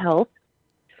great health.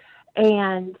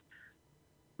 And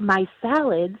my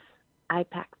salads, I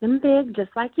pack them big,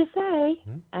 just like you say,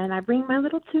 and I bring my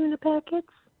little tuna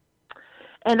packets.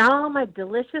 And all my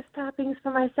delicious toppings for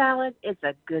my salad, it's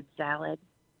a good salad.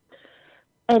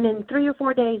 And in 3 or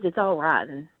 4 days, it's all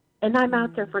rotten. And I'm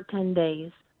out there for 10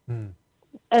 days.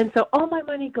 And so all my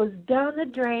money goes down the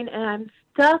drain, and I'm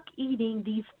stuck eating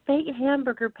these fake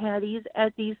hamburger patties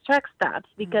at these truck stops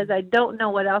because I don't know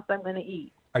what else I'm going to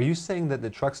eat. Are you saying that the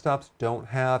truck stops don't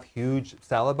have huge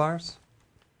salad bars?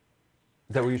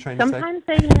 Is that what you're trying to say? Sometimes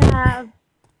they have.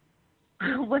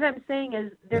 What I'm saying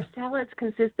is their salads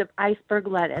consist of iceberg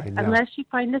lettuce, unless you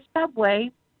find the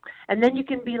Subway, and then you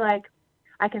can be like,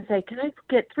 I can say, can I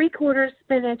get 3/4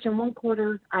 spinach and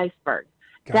 1/4 iceberg?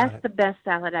 That's the best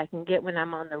salad I can get when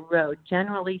I'm on the road,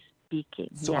 generally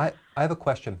speaking. So yes. I have a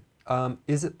question.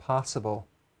 Is it possible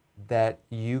that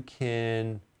you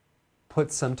can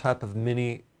put some type of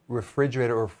mini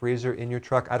refrigerator or freezer in your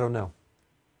truck? I don't know.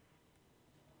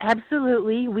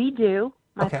 Absolutely, we do.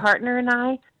 My partner and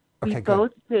I, we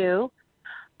both do.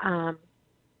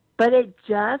 But it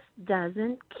just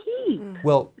doesn't keep.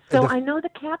 Well, so I know the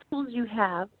capsules you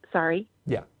have. Sorry.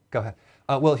 Yeah, go ahead.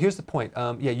 Well, here's the point.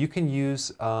 Yeah, you can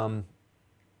use the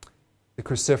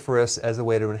cruciferous as a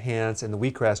way to enhance, and the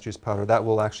wheatgrass juice powder. That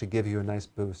will actually give you a nice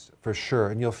boost for sure,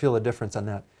 and you'll feel a difference on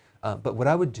that. But what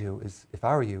I would do is, if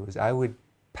I were you, is I would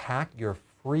pack your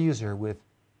freezer with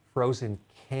frozen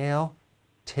kale,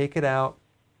 take it out,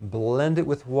 blend it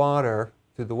with water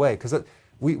through the way, because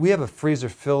we have a freezer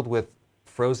filled with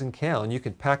frozen kale, and you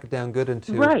can pack it down good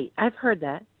into. Right, I've heard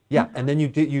that. Yeah, and then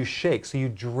you shake, so you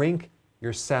drink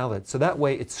your salad. So that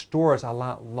way it stores a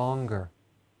lot longer.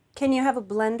 Can you have a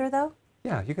blender though?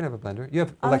 Yeah, you can have a blender. You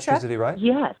have On the truck? electricity, right?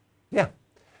 Yes. Yeah.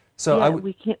 So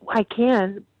yeah, I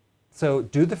can. So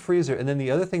do the freezer, and then the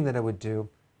other thing that I would do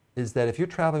is that if you're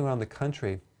traveling around the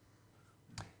country,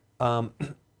 of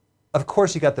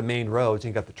course you got the main roads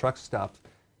and you got the truck stops,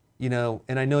 you know,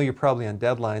 and I know you're probably on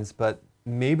deadlines, but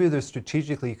maybe there's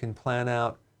strategically you can plan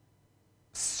out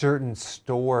certain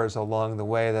stores along the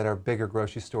way that are bigger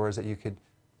grocery stores that you could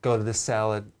go to this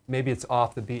salad. Maybe it's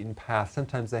off the beaten path.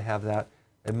 Sometimes they have that.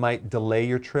 It might delay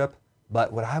your trip,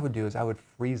 but what I would do is I would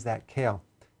freeze that kale.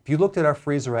 If you looked at our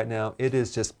freezer right now, it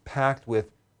is just packed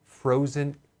with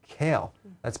frozen kale.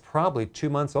 That's probably 2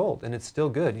 months old, and it's still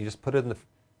good. You just put it in the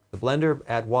blender,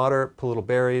 add water, put little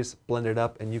berries, blend it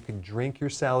up, and you can drink your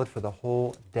salad for the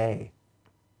whole day.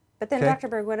 But then, Dr.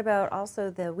 Berg, what about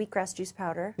also the wheatgrass juice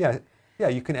powder? Yeah,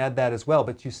 you can add that as well,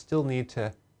 but you still need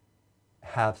to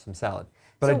have some salad.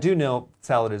 But I do know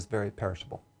salad is very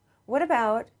perishable. What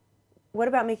about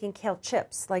making kale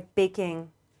chips, like baking,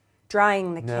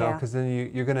 drying the kale? No, because then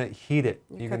you're going to heat it.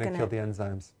 You're going to kill the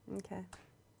enzymes. Okay.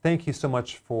 Thank you so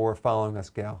much for following us,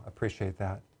 Gail. Appreciate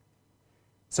that.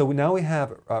 So now we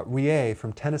have Rie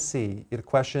from Tennessee. You had a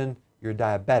question. You're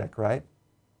diabetic, right?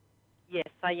 Yes,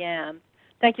 I am.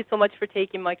 Thank you so much for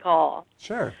taking my call.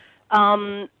 Sure.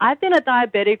 I've been a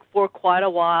diabetic for quite a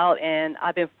while, and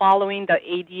I've been following the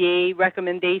ADA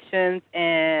recommendations,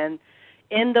 and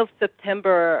end of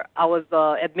September, I was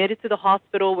admitted to the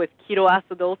hospital with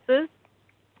ketoacidosis,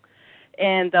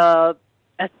 and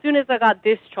as soon as I got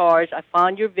discharged, I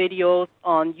found your videos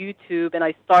on YouTube, and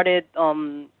I started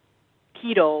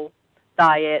keto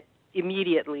diet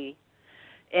immediately.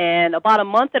 And about a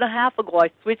month and a half ago, I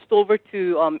switched over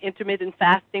to intermittent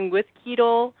fasting with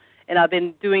keto, and I've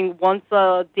been doing once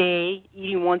a day,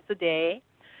 eating once a day.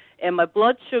 And my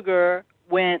blood sugar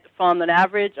went from an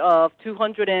average of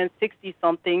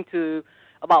 260-something to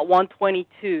about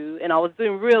 122, and I was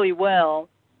doing really well.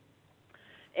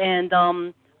 And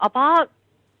about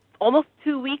almost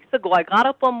 2 weeks ago, I got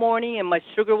up one morning, and my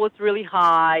sugar was really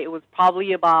high. It was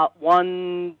probably about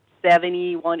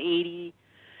 170, 180.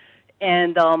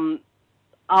 And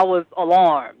I was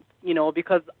alarmed, you know,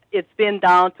 because it's been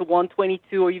down to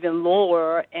 122 or even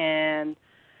lower. And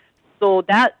so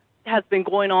that has been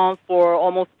going on for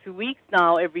almost 2 weeks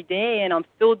now every day, and I'm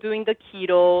still doing the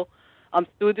keto. I'm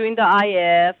still doing the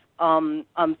IF.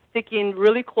 I'm sticking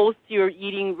really close to your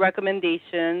eating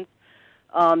recommendations.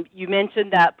 You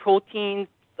mentioned that protein,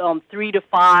 3 to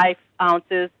 5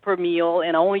 ounces per meal,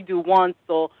 and I only do one,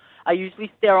 so I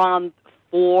usually stay around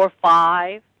 4 or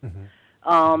 5.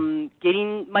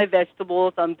 Getting my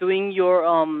vegetables. I'm doing your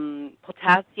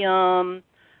potassium.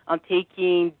 I'm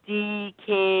taking D,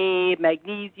 K,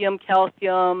 magnesium,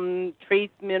 calcium,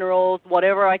 trace minerals,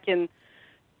 whatever I can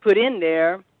put in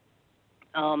there.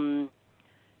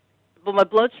 But my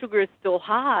blood sugar is still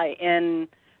high, and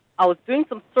I was doing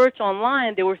some search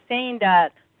online. They were saying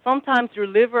that sometimes your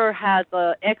liver has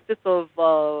an excess of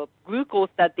glucose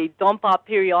that they dump out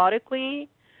periodically,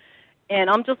 and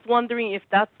I'm just wondering if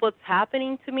that's what's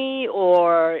happening to me,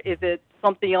 or is it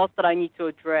something else that I need to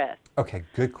address? Okay,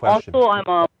 good question.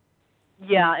 Also,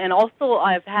 and also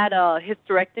I've had a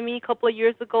hysterectomy a couple of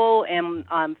years ago, and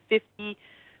I'm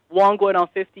 51, going on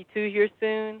 52 here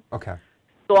soon. Okay.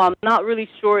 So I'm not really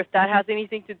sure if that has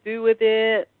anything to do with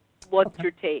it. What's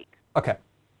your take? Okay.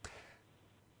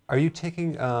 Are you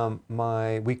taking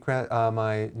my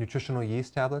nutritional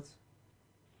yeast tablets?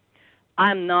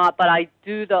 I'm not, but I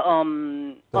do the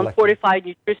unfortified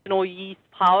nutritional yeast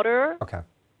powder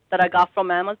that I got from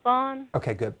Amazon.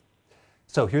 Okay, good.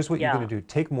 So here's what you're going to do.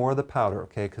 Take more of the powder,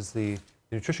 okay, because the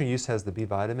nutritional yeast has the B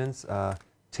vitamins.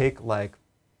 Take like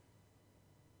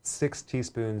 6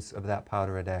 teaspoons of that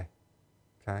powder a day,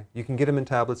 okay? You can get them in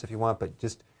tablets if you want, but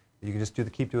you can just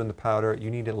keep doing the powder. You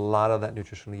need a lot of that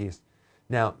nutritional yeast.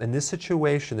 Now, in this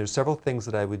situation, there's several things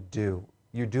that I would do.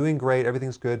 You're doing great,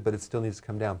 everything's good, but it still needs to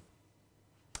come down.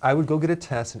 I would go get a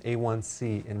test, an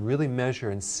A1C, and really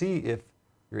measure and see if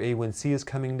your A1C is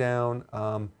coming down.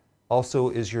 Also,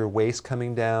 is your waist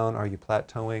coming down? Are you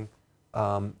plateauing?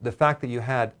 The fact that you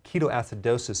had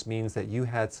ketoacidosis means that you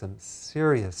had some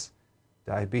serious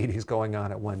diabetes going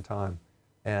on at one time.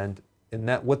 And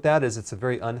what that is, it's a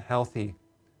very unhealthy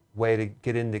way to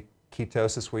get into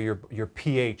ketosis where your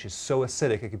pH is so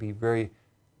acidic it can be very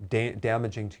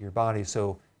damaging to your body.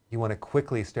 So you want to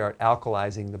quickly start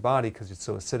alkalizing the body because it's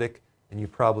so acidic, and you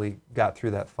probably got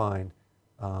through that fine.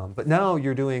 But now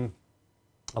you're doing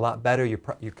a lot better.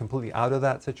 You're completely out of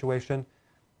that situation,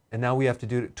 and now we have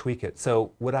to tweak it.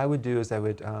 So what I would do is I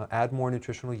would add more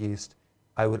nutritional yeast.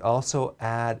 I would also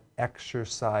add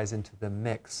exercise into the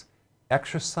mix.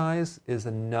 Exercise is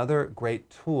another great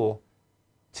tool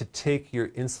to take your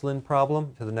insulin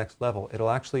problem to the next level. It'll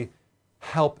actually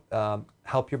help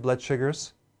your blood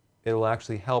sugars. It will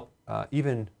actually help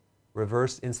even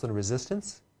reverse insulin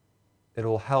resistance. It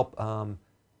will help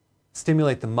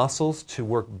stimulate the muscles to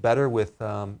work better with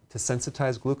to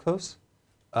sensitize glucose.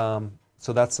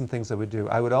 So that's some things I would do.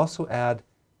 I would also add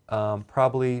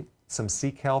probably some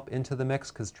C-Calp into the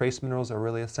mix because trace minerals are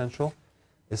really essential.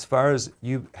 As far as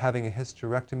you having a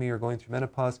hysterectomy or going through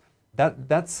menopause,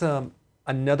 that's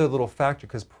another little factor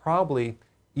because probably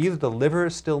either the liver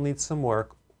still needs some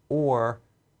work or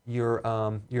your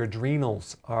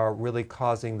adrenals are really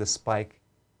causing the spike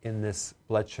in this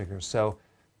blood sugar. So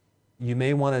you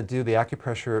may want to do the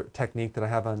acupressure technique that I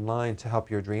have online to help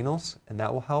your adrenals, and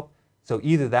that will help. So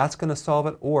either that's going to solve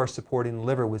it or supporting the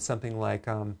liver with something like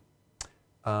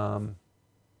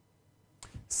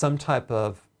some type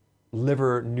of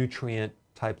liver nutrient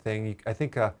type thing. I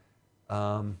think what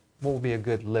would be a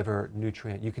good liver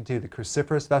nutrient? You can do the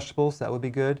cruciferous vegetables. That would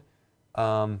be good.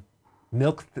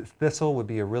 Milk thistle would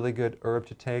be a really good herb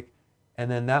to take.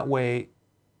 And then that way,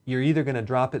 you're either going to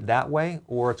drop it that way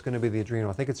or it's going to be the adrenal.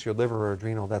 I think it's your liver or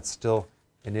adrenal that's still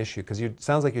an issue because it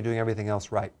sounds like you're doing everything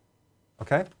else right.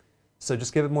 Okay? So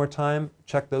just give it more time.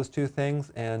 Check those two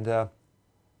things. And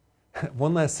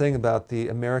one last thing about the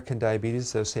American Diabetes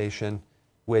Association,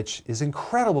 which is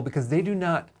incredible because they do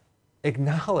not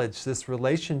acknowledge this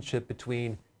relationship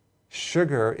between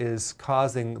sugar is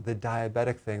causing the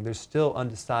diabetic thing. They're still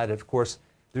undecided. Of course,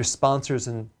 they're sponsors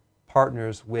and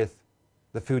partners with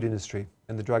the food industry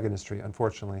and the drug industry,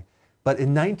 unfortunately. But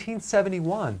in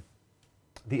 1971,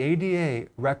 the ADA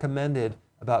recommended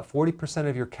about 40%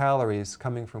 of your calories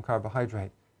coming from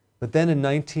carbohydrate. But then in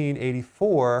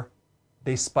 1984,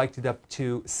 they spiked it up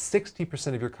to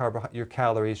 60% of your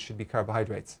calories should be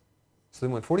carbohydrates. So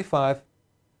they went 45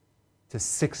 to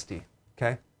 60,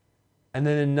 okay? And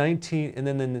then in the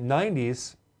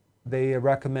 90s, they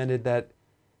recommended that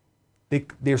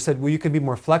they said, well, you can be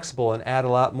more flexible and add a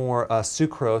lot more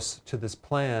sucrose to this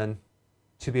plan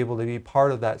to be able to be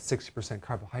part of that 60%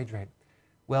 carbohydrate.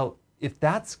 Well, if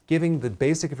that's giving the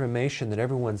basic information that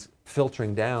everyone's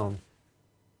filtering down,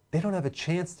 they don't have a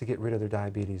chance to get rid of their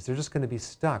diabetes. They're just going to be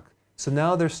stuck. So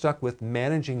now they're stuck with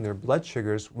managing their blood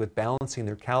sugars, with balancing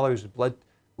their calories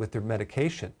with their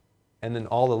medication, and then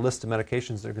all the list of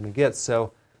medications they're going to get.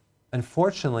 So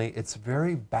unfortunately, it's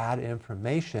very bad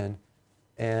information,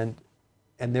 and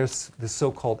there's the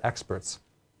so-called experts.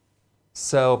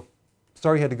 So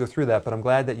sorry you had to go through that, but I'm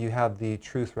glad that you have the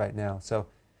truth right now. So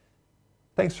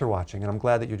thanks for watching, and I'm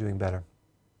glad that you're doing better.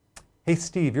 Hey,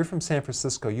 Steve, you're from San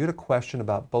Francisco. You had a question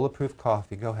about bulletproof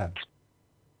coffee. Go ahead.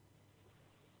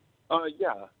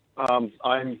 Yeah.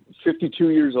 I'm 52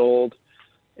 years old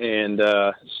and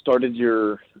started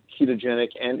your ketogenic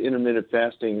and intermittent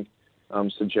fasting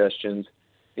suggestions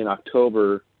in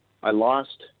October.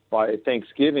 By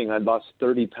Thanksgiving, I lost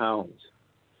 30 pounds.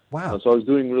 Wow. So I was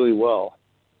doing really well.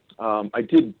 I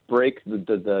did break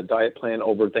the diet plan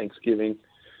over Thanksgiving,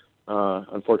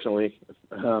 unfortunately,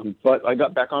 but I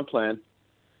got back on plan.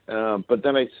 But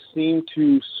then I seemed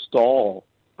to stall,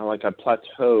 like I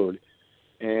plateaued.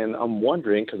 And I'm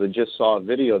wondering, because I just saw a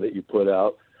video that you put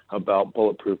out about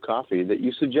bulletproof coffee, that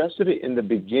you suggested it in the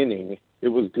beginning. It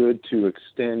was good to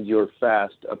extend your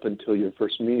fast up until your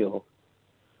first meal.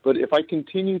 But if I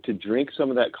continue to drink some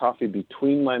of that coffee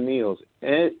between my meals,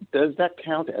 does that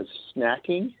count as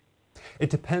snacking?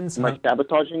 It depends. Am I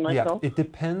sabotaging myself? Yeah, it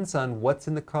depends on what's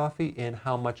in the coffee and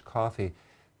how much coffee.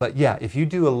 But yeah, if you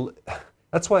do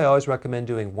that's why I always recommend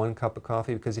doing 1 cup of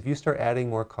coffee, because if you start adding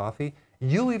more coffee,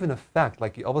 you'll even affect,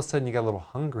 like all of a sudden you got a little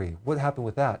hungry. What happened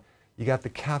with that? You got the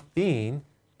caffeine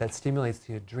that stimulates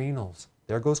the adrenals.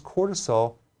 There goes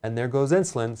cortisol, and there goes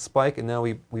insulin spike, and now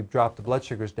we've dropped the blood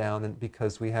sugars down, and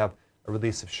because we have a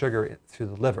release of sugar through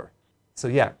the liver. So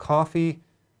yeah, coffee,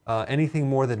 anything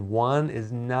more than 1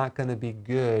 is not going to be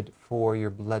good for your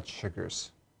blood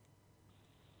sugars.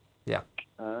 Yeah.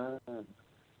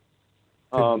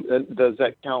 Does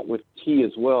that count with tea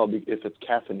as well, if it's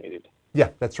caffeinated? Yeah,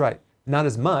 that's right. Not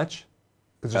as much,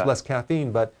 because there's less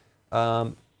caffeine, but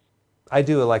I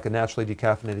do like a naturally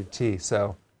decaffeinated tea,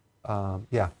 so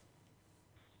yeah.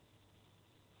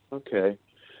 Okay,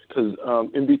 because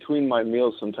in between my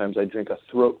meals, sometimes I drink a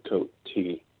throat coat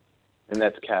tea, and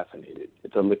that's caffeinated.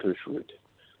 It's a licorice root.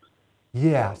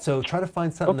 Yeah, so try to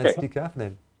find something that's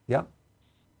decaffeinated. Yeah.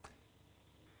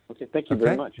 Okay, thank you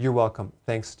very much. You're welcome.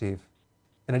 Thanks, Steve.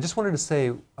 And I just wanted to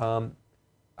say,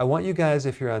 I want you guys,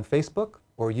 if you're on Facebook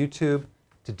or YouTube,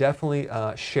 to definitely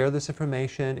share this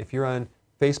information. If you're on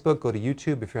Facebook, go to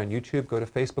YouTube. If you're on YouTube, go to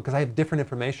Facebook, because I have different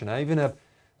information. I even have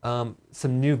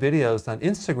some new videos on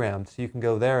Instagram, so you can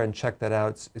go there and check that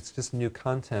out. It's just new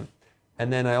content.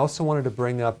 And then I also wanted to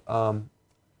bring up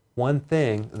one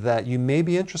thing that you may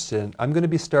be interested in. I'm going to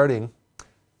be starting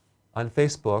on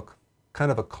Facebook kind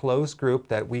of a closed group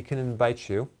that we can invite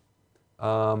you.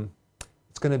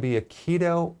 It's going to be a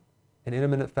keto and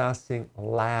intermittent fasting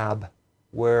lab,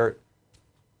 where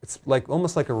it's like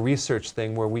almost like a research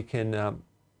thing where we can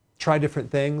try different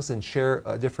things and share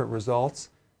different results.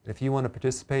 If you want to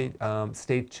participate,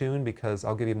 stay tuned, because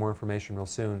I'll give you more information real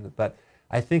soon. But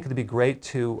I think it'd be great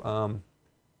to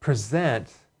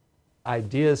present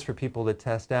ideas for people to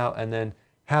test out, and then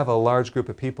have a large group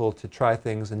of people to try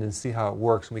things and then see how it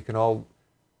works. And we can all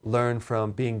learn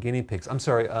from being guinea pigs. I'm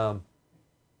sorry,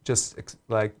 just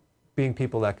like being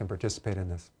people that can participate in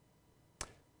this.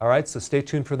 All right, so stay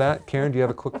tuned for that. Karen, do you have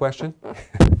a quick question?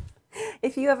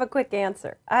 If you have a quick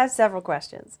answer. I have several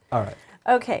questions. All right.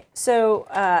 Okay, so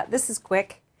this is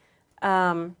quick.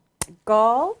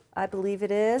 Gall, I believe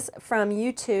it is, from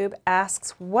YouTube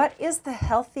asks, what is the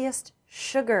healthiest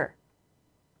sugar?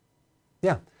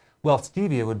 Yeah, well,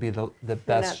 stevia would be the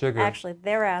best sugar. Actually,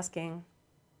 they're asking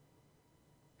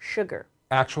sugar.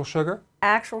 Actual sugar?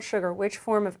 Actual sugar. Which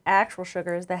form of actual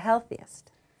sugar is the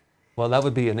healthiest? Well, that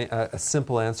would be a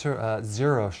simple answer,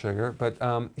 0 sugar. But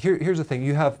here's the thing.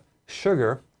 You have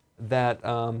sugar that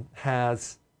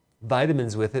has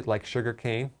vitamins with it, like sugar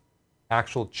cane.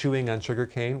 Actual chewing on sugar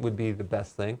cane would be the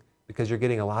best thing, because you're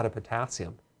getting a lot of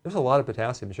potassium. There's a lot of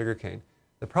potassium in sugar cane.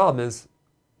 The problem is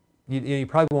you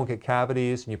probably won't get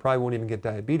cavities, and you probably won't even get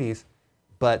diabetes,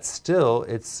 but still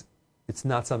it's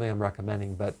not something I'm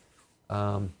recommending. But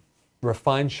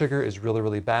refined sugar is really,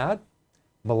 really bad.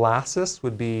 Molasses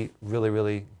would be really,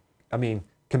 really, I mean,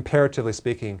 comparatively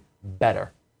speaking,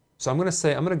 better. So I'm going to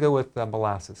say, I'm going to go with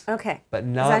molasses. Okay. But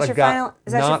not is that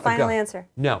your final answer?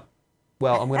 No.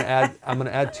 Well, I'm going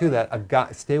to add to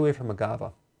that, stay away from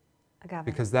agave. Agave.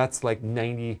 Because that's like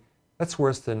that's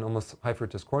worse than almost high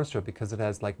fructose corn syrup because it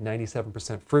has like 97%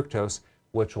 fructose,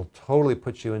 which will totally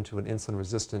put you into an insulin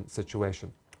resistant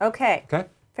situation. Okay. Okay?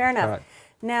 Fair enough. All right.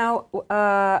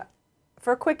 Now,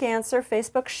 for a quick answer,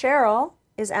 Facebook Cheryl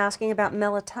is asking about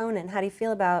melatonin. How do you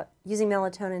feel about using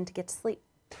melatonin to get to sleep?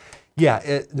 Yeah,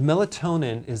 the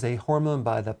melatonin is a hormone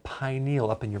by the pineal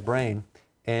up in your brain,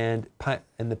 and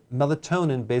the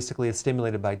melatonin basically is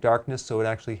stimulated by darkness, so it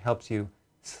actually helps you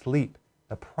sleep.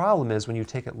 The problem is when you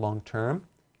take it long term,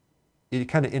 it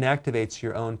kind of inactivates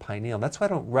your own pineal. That's why I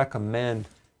don't recommend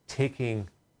taking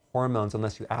hormones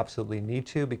unless you absolutely need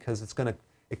to, because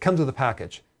it comes with a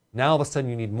package. Now all of a sudden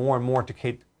you need more and more to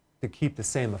keep the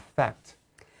same effect.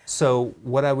 So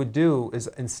what I would do is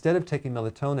instead of taking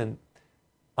melatonin,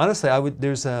 honestly,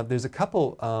 there's a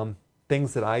couple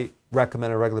things that I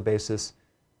recommend on a regular basis,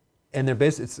 and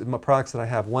it's products that I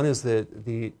have. One is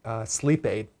the sleep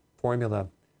aid formula.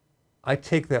 I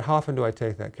take that. How often do I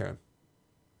take that, Karen?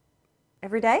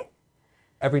 Every day?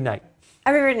 Every night.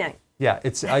 Every night. Yeah,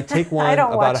 I take one I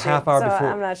don't about watch a half hour so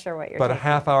before. I'm not sure what you're About taking. a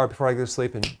half hour before I go to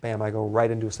sleep, and bam, I go right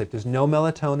into sleep. There's no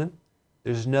melatonin.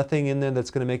 There's nothing in there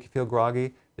that's going to make you feel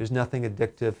groggy. There's nothing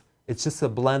addictive. It's just a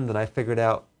blend that I figured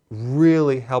out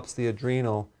really helps the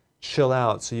adrenal chill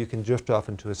out so you can drift off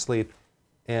into a sleep.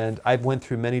 And I've went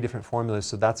through many different formulas,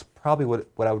 so that's probably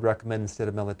what I would recommend instead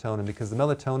of melatonin, because the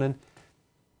melatonin,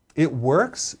 it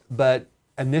works, but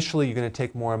initially you're going to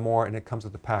take more and more, and it comes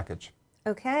with a package.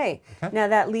 Okay. Now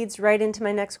that leads right into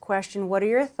my next question. What are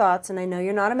your thoughts? And I know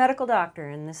you're not a medical doctor,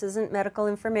 and this isn't medical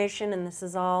information, and this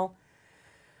is all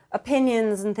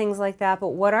opinions and things like that, but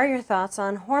what are your thoughts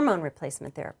on hormone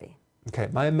replacement therapy? Okay,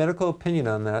 my medical opinion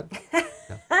on that.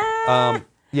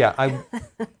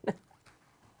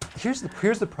 Here's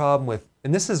the problem with,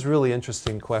 and this is a really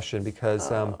interesting question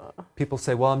because people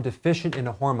say, well, I'm deficient in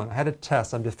a hormone. I had a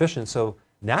test, I'm deficient, so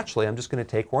naturally I'm just going to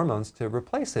take hormones to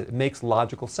replace it. It makes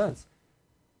logical sense.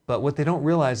 But what they don't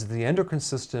realize is the endocrine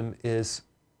system is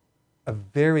a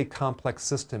very complex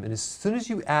system, and as soon as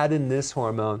you add in this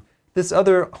hormone, this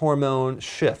other hormone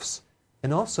shifts.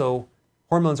 And also,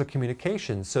 hormones are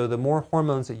communication, so the more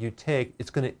hormones that you take, it's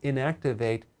going to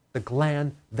inactivate the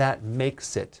gland that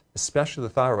makes it, especially the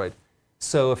thyroid.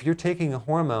 So if you're taking a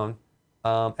hormone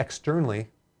externally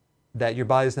that your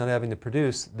body's not having to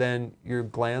produce, then your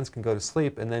glands can go to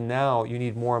sleep, and then now you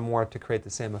need more and more to create the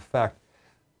same effect.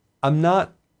 I'm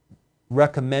not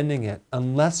recommending it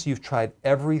unless you've tried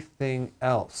everything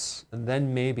else, and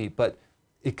then maybe, but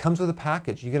it comes with a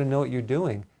package. You got to know what you're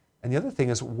doing. And the other thing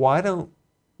is, why don't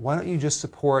you just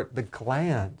support the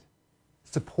gland?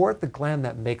 Support the gland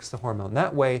that makes the hormone.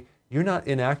 That way, you're not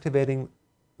inactivating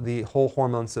the whole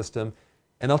hormone system.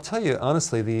 And I'll tell you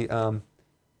honestly, the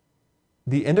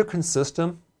endocrine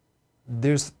system,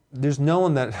 there's no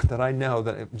one that I know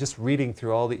that just reading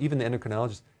through even the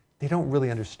endocrinologists, they don't really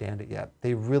understand it yet.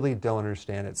 They really don't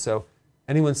understand it. So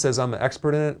anyone says I'm an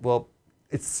expert in it, well,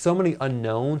 it's so many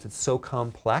unknowns, it's so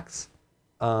complex.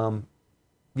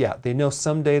 Yeah, they know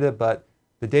some data, but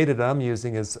the data that I'm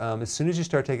using is as soon as you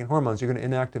start taking hormones, you're going to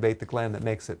inactivate the gland that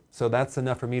makes it. So that's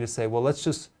enough for me to say, well, let's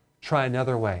just try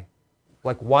another way.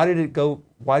 Like, why do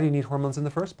you need hormones in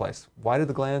the first place? Why did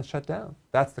the glands shut down?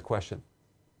 That's the question.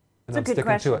 And I'm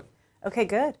sticking to it. Okay,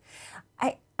 good.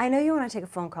 I know you want to take a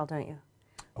phone call, don't you?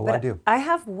 Oh, but I do. I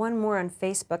have one more on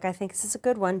Facebook. I think this is a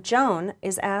good one. Joan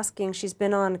is asking, she's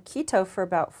been on keto for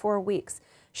about 4 weeks.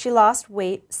 She lost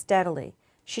weight steadily.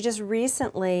 She just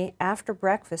recently, after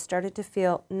breakfast, started to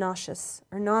feel nauseous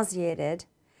or nauseated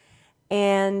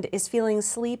and is feeling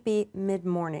sleepy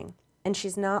mid-morning. And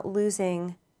she's not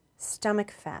losing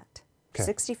stomach fat. Okay.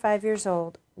 65 years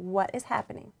old. What is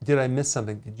happening? Did I miss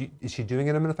something? Is she doing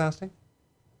intermittent fasting?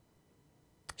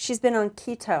 She's been on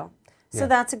keto. So Yeah.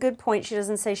 that's a good point. She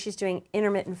doesn't say she's doing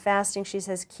intermittent fasting. She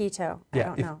says keto. I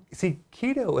don't know. See,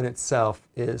 keto in itself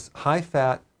is high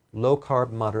fat, low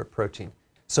carb, moderate protein.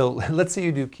 So let's say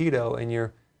you do keto and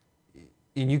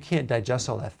you can't digest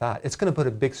all that fat. It's going to put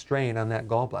a big strain on that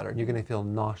gallbladder, and you're going to feel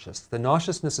nauseous. The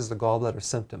nauseousness is the gallbladder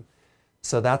symptom.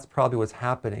 So that's probably what's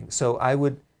happening. So I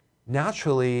would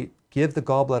naturally give the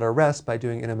gallbladder a rest by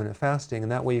doing intermittent fasting,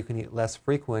 and that way you can eat less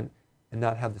frequent and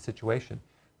not have the situation.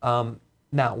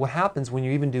 Now, what happens when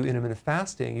you even do intermittent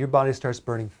fasting, your body starts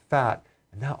burning fat,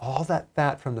 and now all that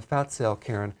fat from the fat cell,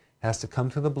 Karen, has to come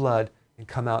to the blood and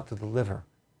come out to the liver.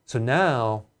 So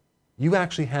now you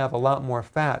actually have a lot more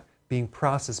fat being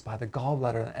processed by the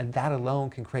gallbladder, and that alone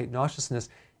can create nauseousness,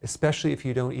 especially if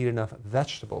you don't eat enough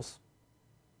vegetables.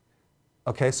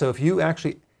 Okay, so if you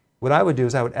actually, what I would do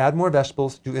is I would add more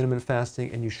vegetables, do intermittent fasting,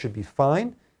 and you should be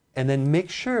fine. And then make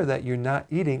sure that you're not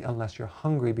eating unless you're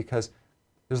hungry, because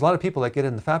there's a lot of people that get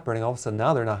in the fat burning, all of a sudden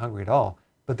now they're not hungry at all,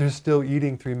 but they're still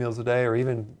eating 3 meals a day or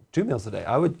even 2 meals a day.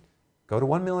 I would go to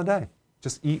 1 meal a day.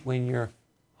 Just eat when you're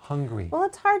hungry. Well,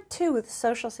 it's hard too with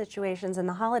social situations and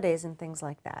the holidays and things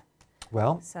like that.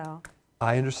 Well, so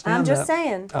I understand I'm just that.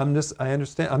 saying. I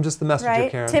understand. I'm just the messenger,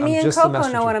 Right? Karen. Timmy I'm and just the Coco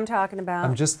messenger. know what I'm talking about.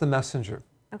 I'm just the messenger.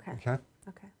 Okay. Okay?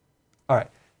 Okay. All right.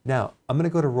 Now, I'm going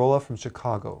to go to Rolla from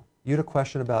Chicago. You had a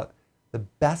question about the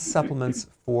best supplements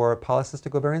for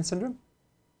polycystic ovarian syndrome?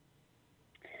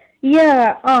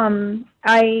 Yeah,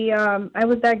 I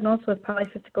was diagnosed with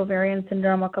polycystic ovarian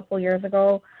syndrome a couple years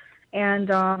ago, and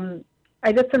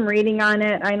I did some reading on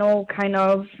it. I know kind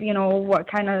of, what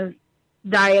kind of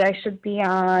diet I should be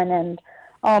on, and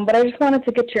but I just wanted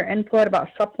to get your input about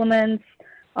supplements.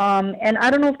 And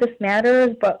I don't know if this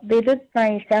matters, but they did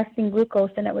my fasting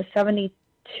glucose, and it was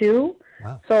 72.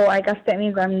 Wow. So I guess that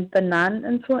means I'm the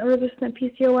non-insulin resistant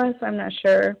PCOS. I'm not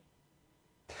sure.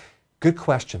 Good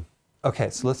question.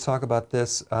 Okay, so let's talk about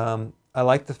this. I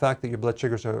like the fact that your blood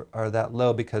sugars are that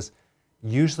low, because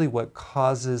usually what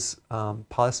causes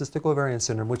polycystic ovarian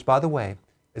syndrome, which by the way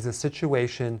is a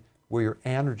situation where your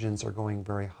androgens are going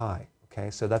very high. Okay,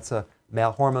 so that's a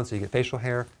male hormone, so you get facial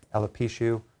hair,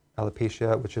 alopecia,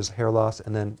 which is hair loss,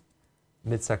 and then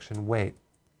midsection weight.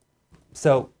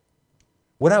 So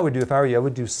what I would do if I were you, I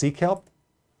would do sea kelp.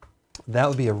 That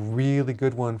would be a really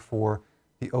good one for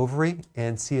the ovary,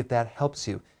 and see if that helps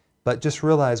you. But just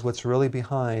realize what's really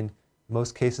behind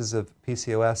most cases of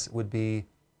PCOS would be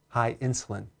high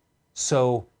insulin.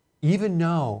 So even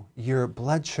though your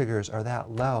blood sugars are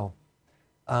that low,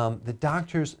 the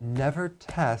doctors never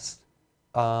test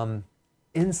fasting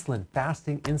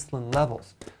insulin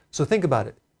levels. So think about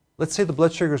it. Let's say the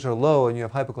blood sugars are low and you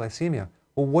have hypoglycemia.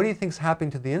 Well, what do you think is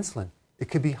happening to the insulin? It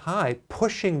could be high,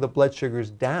 pushing the blood sugars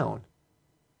down.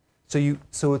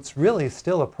 So it's really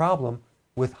still a problem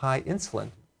with high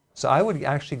insulin. So I would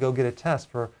actually go get a test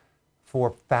for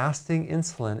fasting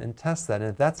insulin and test that. And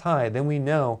if that's high, then we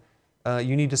know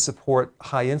you need to support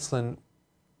high insulin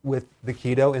with the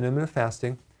keto intermittent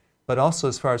fasting. But also,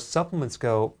 as far as supplements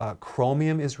go,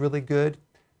 chromium is really good.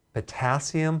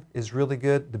 Potassium is really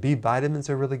good. The B vitamins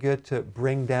are really good to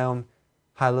bring down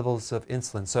high levels of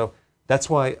insulin. So that's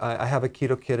why I have a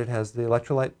keto kit. It has the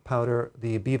electrolyte powder,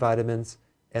 the B vitamins,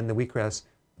 and the wheatgrass.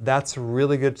 That's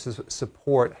really good to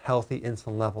support healthy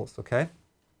insulin levels, okay?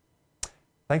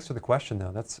 Thanks for the question,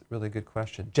 though. That's a really good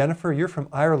question. Jennifer, you're from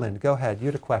Ireland. Go ahead. You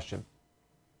had a question.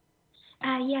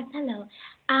 Yes, hello.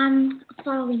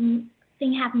 Following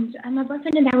thing happened. My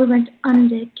boyfriend and I, we went on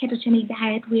the ketogenic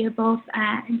diet. We were both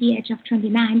at the age of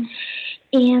 29.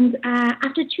 And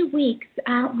after 2 weeks,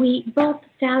 we both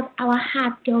felt our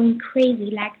heart going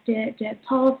crazy, like the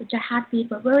pulse, the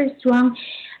heartbeat were very strong.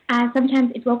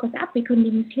 Sometimes it woke us up. We couldn't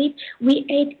even sleep. We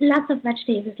ate lots of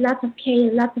vegetables, lots of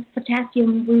kale, lots of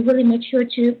potassium. We really made sure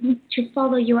to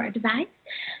follow your advice.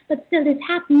 But still this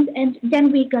happened, and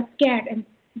then we got scared and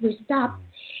we stopped.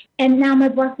 And now my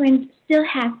boyfriend still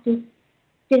has this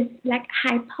like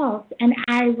high pulse, and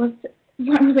I was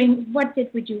wondering, what did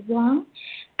we do wrong?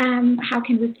 How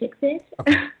can we fix it?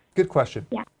 Okay. Good question.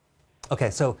 Yeah. Okay,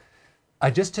 so I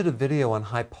just did a video on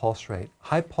high pulse rate.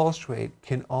 High pulse rate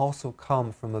can also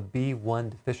come from a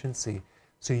B1 deficiency.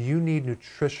 So you need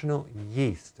nutritional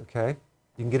yeast, okay?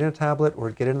 You can get in a tablet or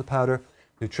get it in the powder.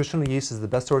 Nutritional yeast is the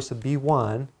best source of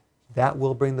B1. That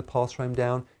will bring the pulse rate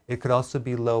down. It could also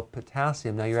be low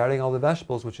potassium. Now you're adding all the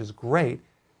vegetables, which is great.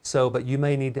 But you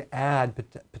may need to add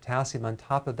potassium on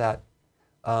top of that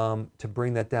to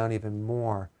bring that down even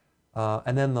more.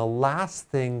 And then the last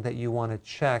thing that you want to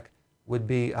check would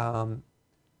be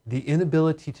the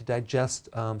inability to digest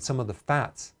some of the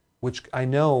fats, which I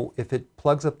know if it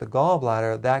plugs up the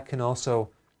gallbladder, that can also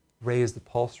raise the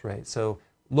pulse rate. So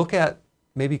look at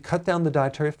maybe cut down the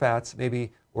dietary fats,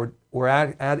 maybe or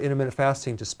add intermittent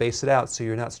fasting to space it out so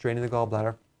you're not straining the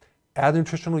gallbladder. Add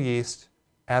nutritional yeast,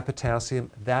 add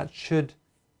potassium. That should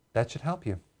help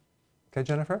you. Okay,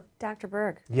 Jennifer? Dr.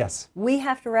 Berg. Yes. We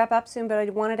have to wrap up soon, but I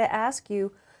wanted to ask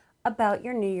you about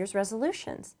your New Year's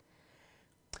resolutions.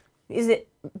 Does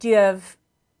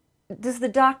the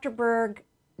Dr. Berg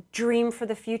dream for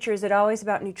the future, is it always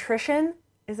about nutrition?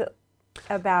 Is it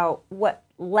about what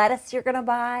lettuce you're going to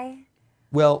buy?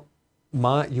 Well, you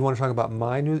want to talk about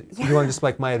you want just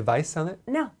like my advice on it?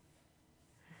 No.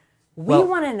 We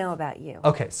want to know about you.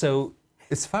 Okay, so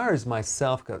as far as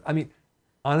myself goes, I mean,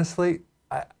 honestly,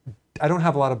 I don't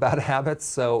have a lot of bad habits,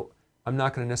 so I'm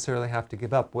not going to necessarily have to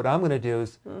give up. What I'm going to do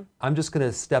is I'm just going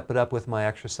to step it up with my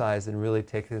exercise and really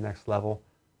take it to the next level.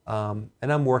 And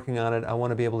I'm working on it. I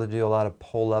want to be able to do a lot of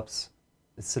pull-ups,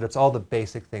 sit-ups, all the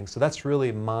basic things. So that's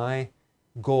really my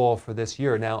goal for this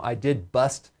year. Now, I did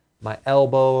bust my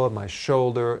elbow, my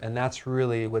shoulder, and that's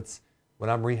really what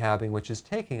I'm rehabbing, which is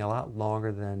taking a lot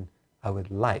longer than I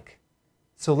would like.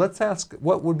 So let's ask,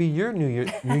 what would be your New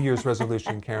Year's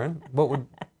resolution, Karen? What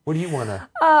do you want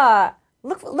to?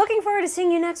 Looking forward to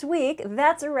seeing you next week.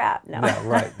 That's a wrap. No. Yeah,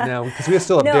 right. Now, because we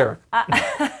still have Derek.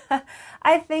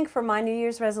 I think for my New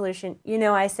Year's resolution, you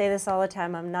know, I say this all the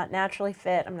time. I'm not naturally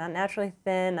fit. I'm not naturally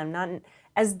thin. I'm not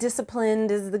as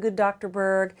disciplined as the good Dr.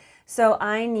 Berg. So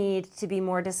I need to be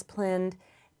more disciplined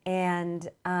and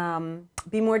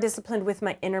be more disciplined with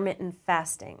my intermittent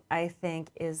fasting, I think,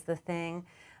 is the thing.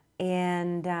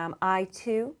 And I,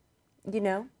 too, you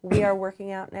know, we are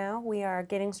working out now. We are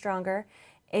getting stronger.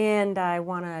 And I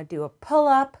want to do a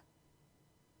pull-up.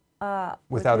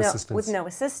 Without assistance. With no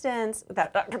assistance.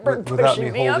 Without Dr. Berg without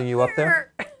pushing me holding you up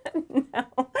there? No.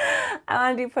 I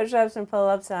want to do push-ups and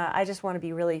pull-ups. I just want to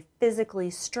be really physically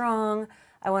strong.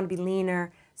 I want to be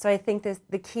leaner. So I think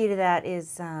the key to that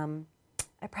is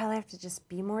I probably have to just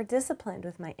be more disciplined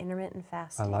with my intermittent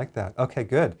fasting. I like that. Okay,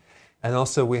 good. And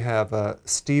also we have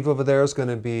Steve over there is going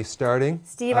to be starting.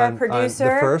 Steve, our producer.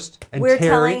 On the first. And we're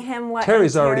Terry, telling him what.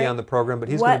 Terry's already on the program, but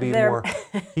he's going to be more.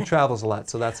 He travels a lot,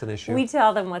 so that's an issue. We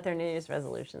tell them what their New Year's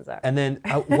resolutions are. And then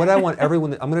what I want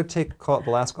everyone, I'm going to take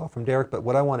the last call from Derek, but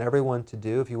what I want everyone to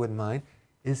do, if you wouldn't mind,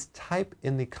 is type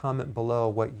in the comment below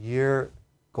what you're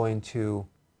going to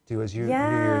do as your New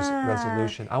Year's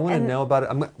resolution. I want to know about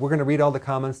it. We're going to read all the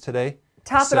comments today.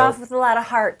 Top it off with a lot of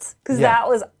hearts, because that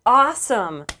was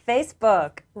awesome.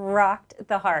 Facebook rocked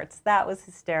the hearts. That was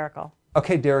hysterical.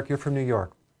 Okay, Derek, you're from New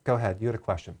York. Go ahead. You had a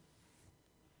question.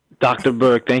 Dr.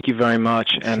 Berg, thank you very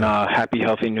much, and happy,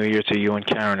 healthy New Year to you and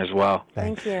Karen as well.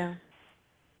 Thank you.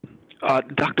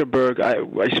 Dr. Berg,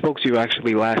 I spoke to you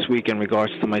actually last week in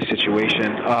regards to my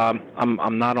situation.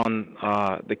 I'm not on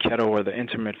the keto or the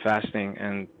intermittent fasting,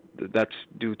 and that's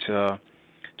due to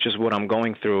just what I'm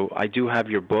going through. I do have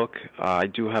your book. I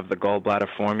do have the gallbladder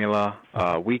formula,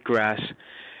 wheatgrass.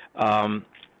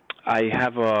 I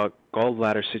have a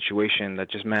gallbladder situation that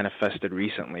just manifested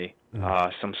recently.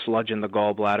 Some sludge in the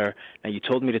gallbladder. Now, you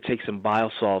told me to take some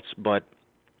bile salts,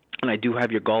 and I do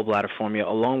have your gallbladder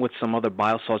formula, along with some other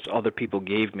bile salts other people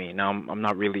gave me. Now, I'm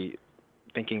not really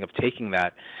thinking of taking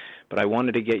that, but I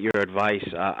wanted to get your advice.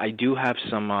 I do have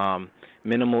some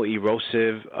minimal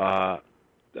erosive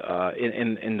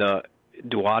in the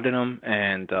duodenum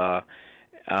and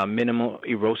minimal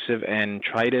erosive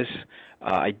enteritis.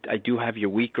 I do have your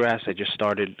wheatgrass. I just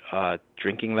started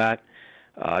drinking that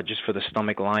just for the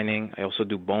stomach lining. I also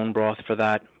do bone broth for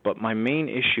that. But my main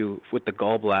issue with the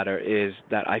gallbladder is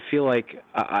that I feel like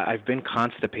I've been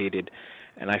constipated,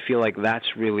 and I feel like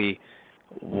that's really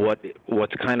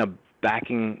what's kind of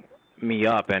backing me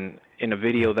up. And in a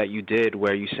video that you did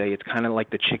where you say it's kind of like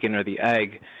the chicken or the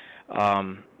egg,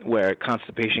 where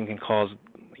constipation can cause,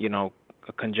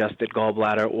 a congested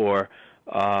gallbladder, or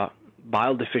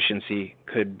bile deficiency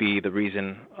could be the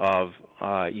reason of,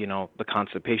 the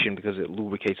constipation, because it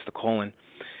lubricates the colon.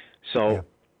 So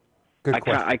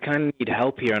I kind of need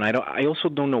help here, and I also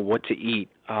don't know what to eat.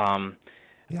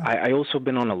 I also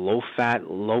been on a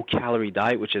low-fat, low-calorie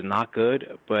diet, which is not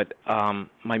good, but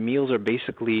my meals are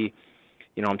basically,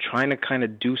 I'm trying to kind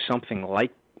of do something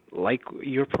like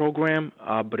your program,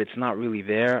 but it's not really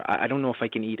there. I don't know if I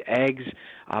can eat eggs,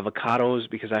 avocados,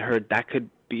 because I heard that could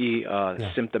be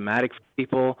symptomatic for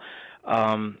people.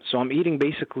 So I'm eating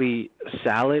basically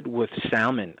salad with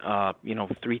salmon,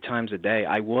 3 times a day.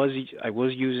 I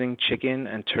was using chicken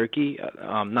and turkey,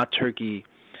 not turkey,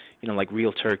 like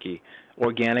real turkey,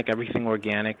 organic, everything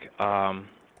organic. I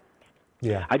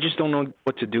just don't know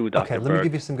what to do, Dr. Okay, let me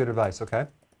give you some good advice, okay?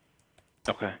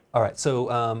 Okay. All right,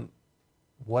 so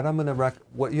what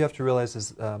you have to realize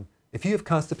is if you have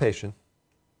constipation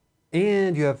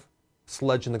and you have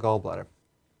sludge in the gallbladder,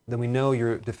 then we know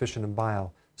you're deficient in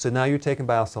bile. So now you're taking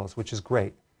bile salts, which is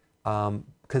great,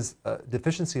 because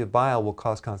deficiency of bile will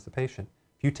cause constipation.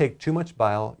 If you take too much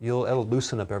bile, it'll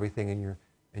loosen up everything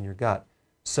in your gut.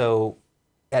 So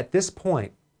at this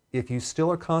point, if you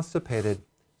still are constipated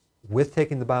with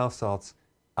taking the bile salts,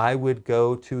 I would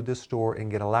go to the store and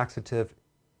get a laxative,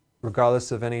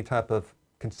 regardless of any type of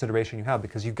consideration you have,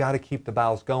 because you've got to keep the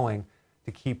bowels going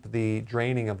to keep the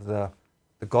draining of the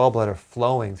gallbladder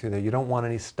flowing through there. You don't want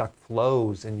any stuck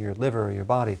flows in your liver or your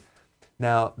body.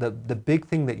 Now, the big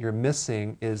thing that you're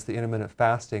missing is the intermittent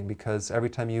fasting, because every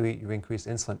time you eat, you increase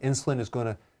insulin. Insulin is going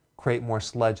to create more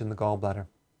sludge in the gallbladder.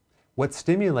 What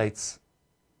stimulates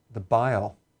the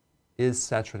bile is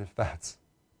saturated fats.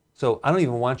 So I don't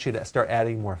even want you to start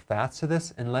adding more fats to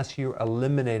this unless you're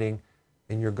eliminating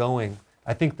and you're going.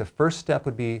 I think the first step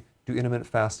would be do intermittent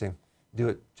fasting.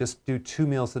 Just do 2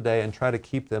 meals a day and try to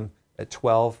keep them at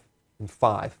 12 and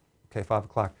 5, okay, 5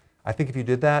 o'clock. I think if you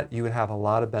did that, you would have a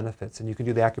lot of benefits, and you can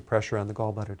do the acupressure on the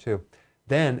gallbladder too.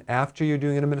 Then after you're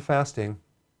doing intermittent fasting,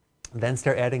 then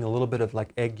start adding a little bit of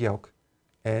like egg yolk.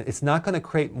 And it's not going to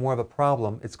create more of a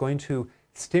problem. It's going to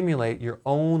stimulate your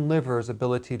own liver's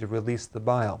ability to release the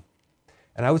bile.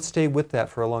 And I would stay with that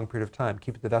for a long period of time.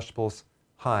 Keep the vegetables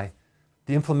high.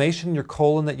 The inflammation in your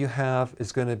colon that you have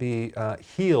is going to be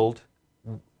healed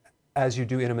as you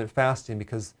do intermittent fasting,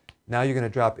 because now you're going to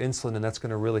drop insulin, and that's going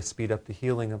to really speed up the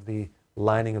healing of the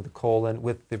lining of the colon.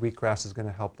 With the wheatgrass is going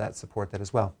to help that, support that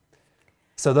as well.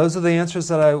 So those are the answers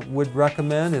that I would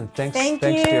recommend, and thanks,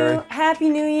 Jerry. Happy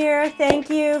New Year. Thank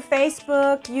you.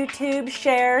 Facebook, YouTube,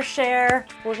 share.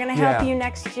 We're going to help you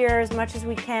next year as much as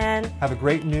we can. Have a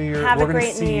great New Year. Have We're a great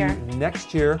going to see you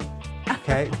next year.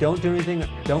 Okay? Don't do anything.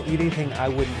 Don't eat anything I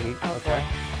wouldn't eat. Okay?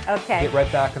 Okay. Get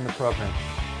right back in the program.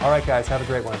 All right, guys. Have a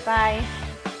great one. Bye.